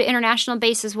a good international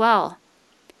base as well?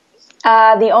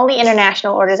 The only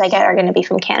international orders I get are going to be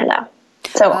from Canada.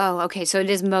 So, okay. So it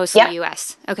is mostly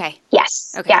U.S. Okay.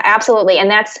 Yes. Okay. Yeah, absolutely. And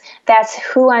that's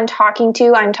who I'm talking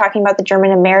to. I'm talking about the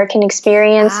German American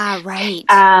experience. Right.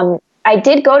 I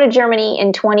did go to Germany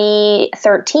in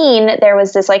 2013. There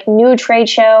was this new trade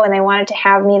show, and they wanted to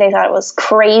have me. They thought it was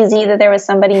crazy that there was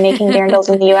somebody making Dirndls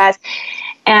in the U.S.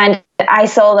 And I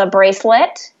sold a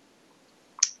bracelet.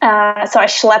 So I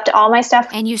schlepped all my stuff.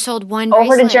 And you sold one over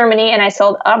bracelet. To Germany, and I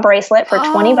sold a bracelet for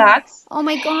 $20. Oh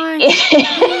my gosh.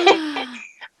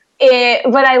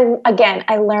 But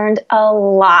I learned a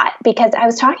lot, because I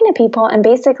was talking to people, and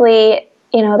basically,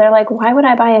 they're like, why would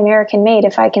I buy American made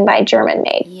if I can buy German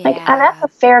made? Yeah. That's a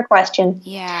fair question.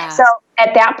 Yeah. So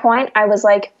at that point, I was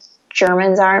like,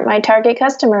 Germans aren't my target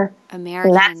customer.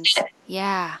 Americans.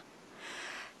 Yeah.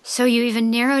 So you even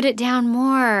narrowed it down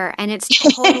more, and it's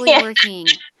totally working.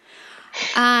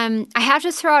 I have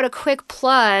to throw out a quick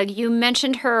plug. You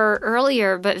mentioned her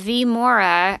earlier, but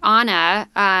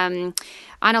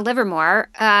Anna Livermore,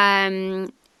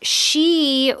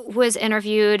 she was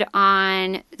interviewed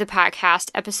on the podcast,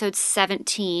 episode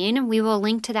 17. We will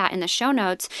link to that in the show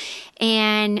notes.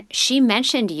 And she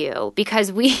mentioned you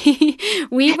because we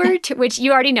were, which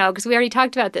you already know because we already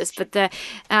talked about this, but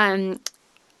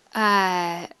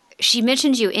she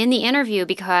mentioned you in the interview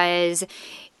because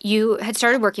you had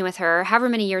started working with her however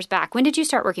many years back. When did you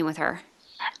start working with her?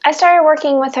 I started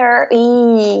working with her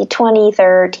in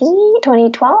 2013,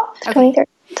 2012, okay. 2013.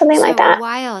 Something like that. A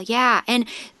while, yeah. And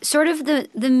sort of the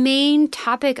main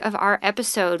topic of our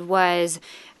episode was,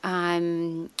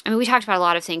 we talked about a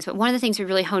lot of things, but one of the things we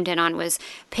really honed in on was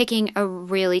picking a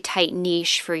really tight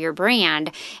niche for your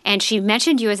brand. And she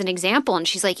mentioned you as an example, and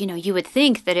she's like, you would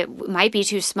think that it might be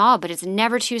too small, but it's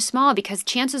never too small, because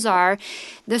chances are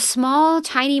the small,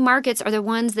 tiny markets are the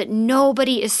ones that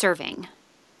nobody is serving.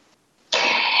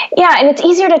 Yeah, and it's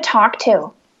easier to talk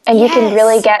to. And you can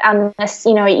really get on this,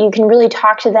 you can really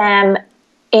talk to them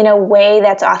in a way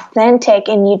that's authentic,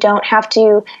 and you don't have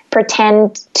to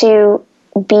pretend to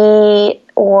be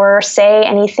or say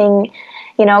anything,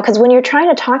 because when you're trying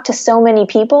to talk to so many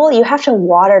people, you have to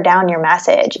water down your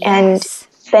message. Yes.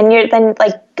 And then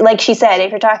like she said, if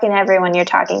you're talking to everyone, you're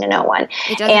talking to no one.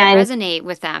 It doesn't resonate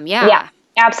with them. Yeah. Yeah,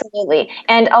 absolutely.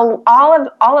 And all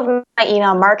of my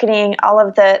email marketing, all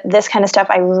of this kind of stuff,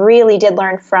 I really did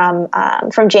learn from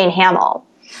Jane Hamill.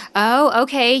 Oh,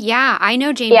 okay. Yeah. I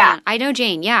know Jane. Yeah. I know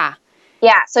Jane. Yeah.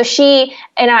 Yeah. So she,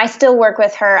 and I still work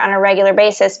with her on a regular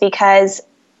basis because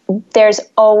there's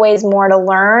always more to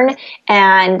learn.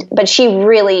 But she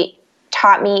really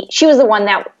taught me, she was the one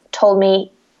that told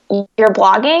me, you're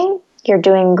blogging, you're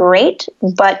doing great,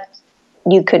 but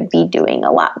you could be doing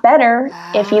a lot better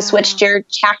if you switched your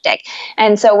tactic.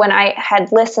 And so when I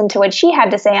had listened to what she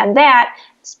had to say on that,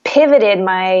 pivoted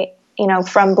my,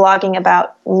 from blogging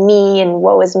about me and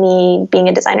woe is me, being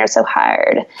a designer so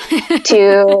hard,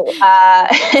 to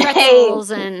pretzels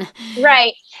and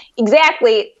right,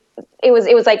 exactly. It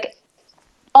was like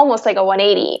almost like a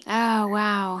 180. Oh,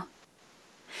 wow.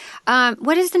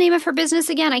 What is the name of her business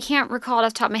again? I can't recall it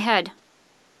off the top of my head.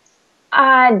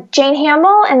 Jane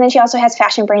Hamill, and then she also has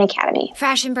Fashion Brain Academy.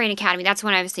 Fashion Brain Academy, that's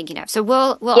what I was thinking of. So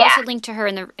we'll also link to her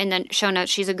in the show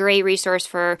notes. She's a great resource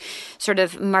for sort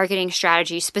of marketing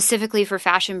strategy, specifically for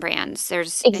fashion brands.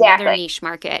 There's another niche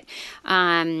market.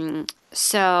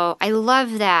 So I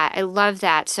love that. I love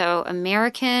that. So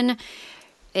American,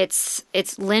 it's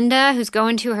Linda who's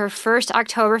going to her first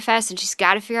Oktoberfest, and she's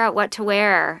got to figure out what to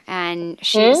wear. And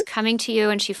she's coming to you,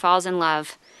 and she falls in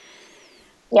love.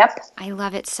 Yep. I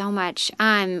love it so much.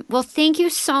 Well, thank you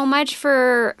so much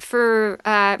for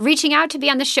reaching out to be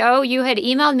on the show. You had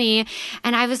emailed me,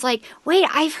 and I was like, wait,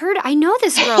 I know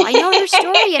this girl. I know her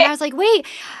story. And I was like, wait,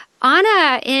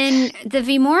 Anna in the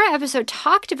Vimora episode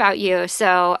talked about you.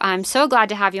 So I'm so glad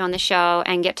to have you on the show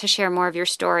and get to share more of your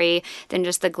story than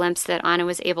just the glimpse that Anna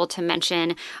was able to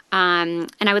mention. And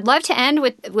I would love to end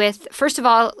with first of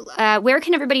all, where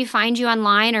can everybody find you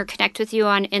online or connect with you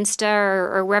on Insta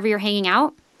or wherever you're hanging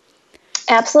out?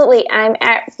 Absolutely. I'm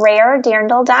at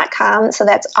raredirndl.com. So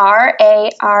that's RareDirndl.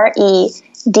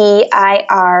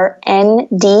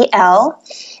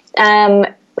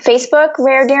 Facebook,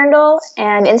 Rare Dirndl,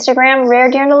 and Instagram,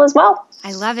 Rare Dirndl as well.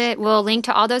 I love it. We'll link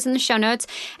to all those in the show notes.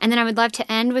 And then I would love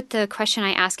to end with the question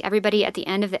I ask everybody at the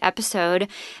end of the episode.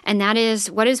 And that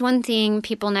is, what is one thing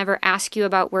people never ask you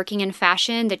about working in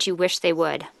fashion that you wish they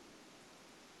would?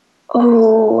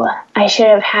 Oh, I should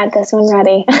have had this one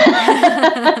ready.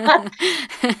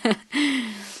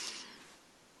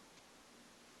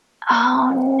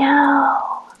 Oh, no.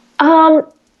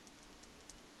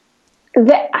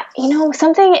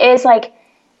 Something is like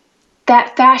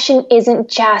that fashion isn't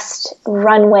just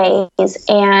runways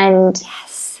and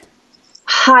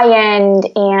high end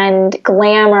and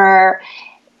glamour.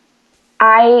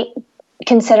 I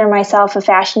consider myself a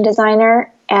fashion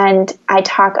designer, and I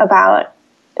talk about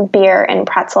beer and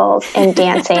pretzels and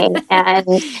dancing and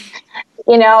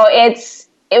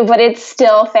but it's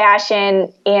still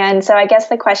fashion. And so I guess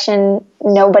the question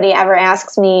nobody ever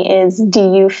asks me is,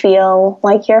 do you feel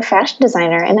like you're a fashion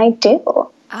designer? And I do. Oh,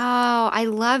 I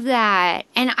love that.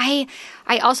 And I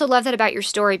also love that about your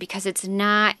story, because it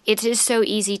is so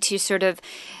easy to sort of,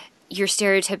 your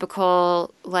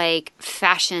stereotypical like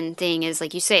fashion thing is,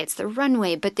 like you say, it's the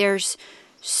runway, but there's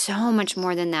so much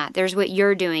more than that. There's what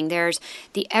you're doing. There's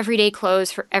the everyday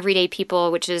clothes for everyday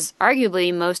people, which is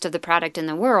arguably most of the product in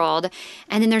the world.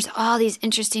 And then there's all these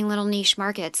interesting little niche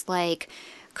markets, like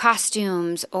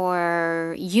costumes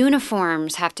or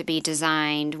uniforms have to be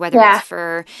designed, whether it's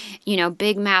for,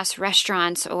 big mass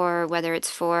restaurants or whether it's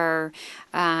for,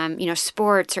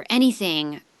 sports or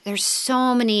anything. There's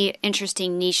so many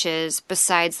interesting niches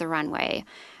besides the runway.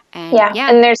 And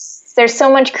and there's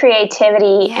so much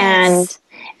creativity and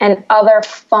other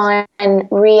fun,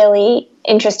 really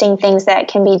interesting things that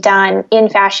can be done in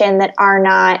fashion that are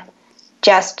not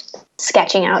just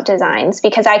sketching out designs,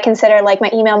 because I consider like my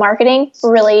email marketing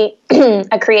really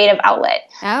a creative outlet.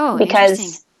 Oh, because,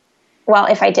 interesting. Well,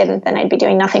 if I didn't, then I'd be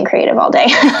doing nothing creative all day.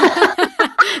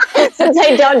 Since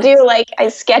I don't do, I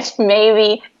sketch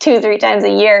maybe 2-3 times a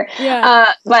year.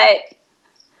 But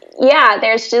yeah,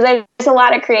 there's a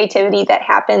lot of creativity that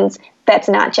happens that's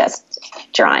not just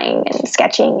drawing and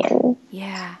sketching and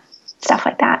stuff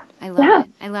like that. I love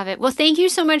it. I love it. Well, thank you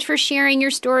so much for sharing your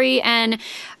story and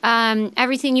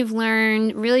everything you've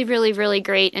learned. Really, really, really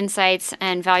great insights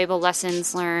and valuable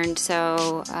lessons learned.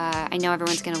 So I know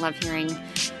everyone's going to love hearing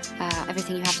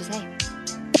everything you have to say.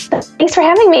 Thanks for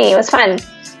having me. It was fun.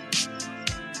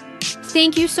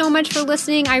 Thank you so much for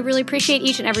listening. I really appreciate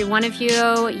each and every one of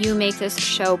you. You make this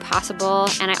show possible.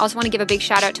 And I also want to give a big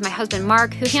shout out to my husband,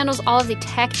 Mark, who handles all of the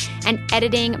tech and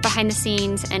editing behind the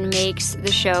scenes and makes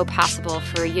the show possible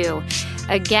for you.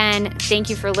 Again, thank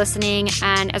you for listening.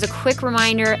 And as a quick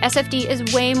reminder, SFD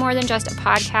is way more than just a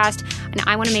podcast. And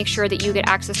I want to make sure that you get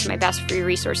access to my best free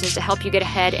resources to help you get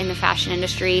ahead in the fashion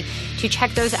industry. To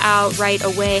check those out right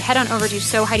away, head on over to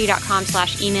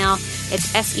sewheidi.com/email.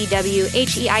 It's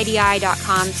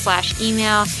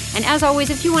SEWHEIDI.com/email. And as always,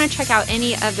 if you want to check out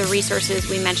any of the resources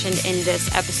we mentioned in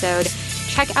this episode,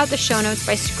 check out the show notes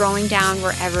by scrolling down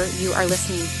wherever you are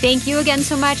listening. Thank you again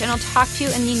so much, and I'll talk to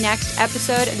you in the next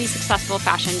episode of the Successful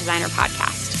Fashion Designer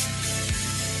Podcast.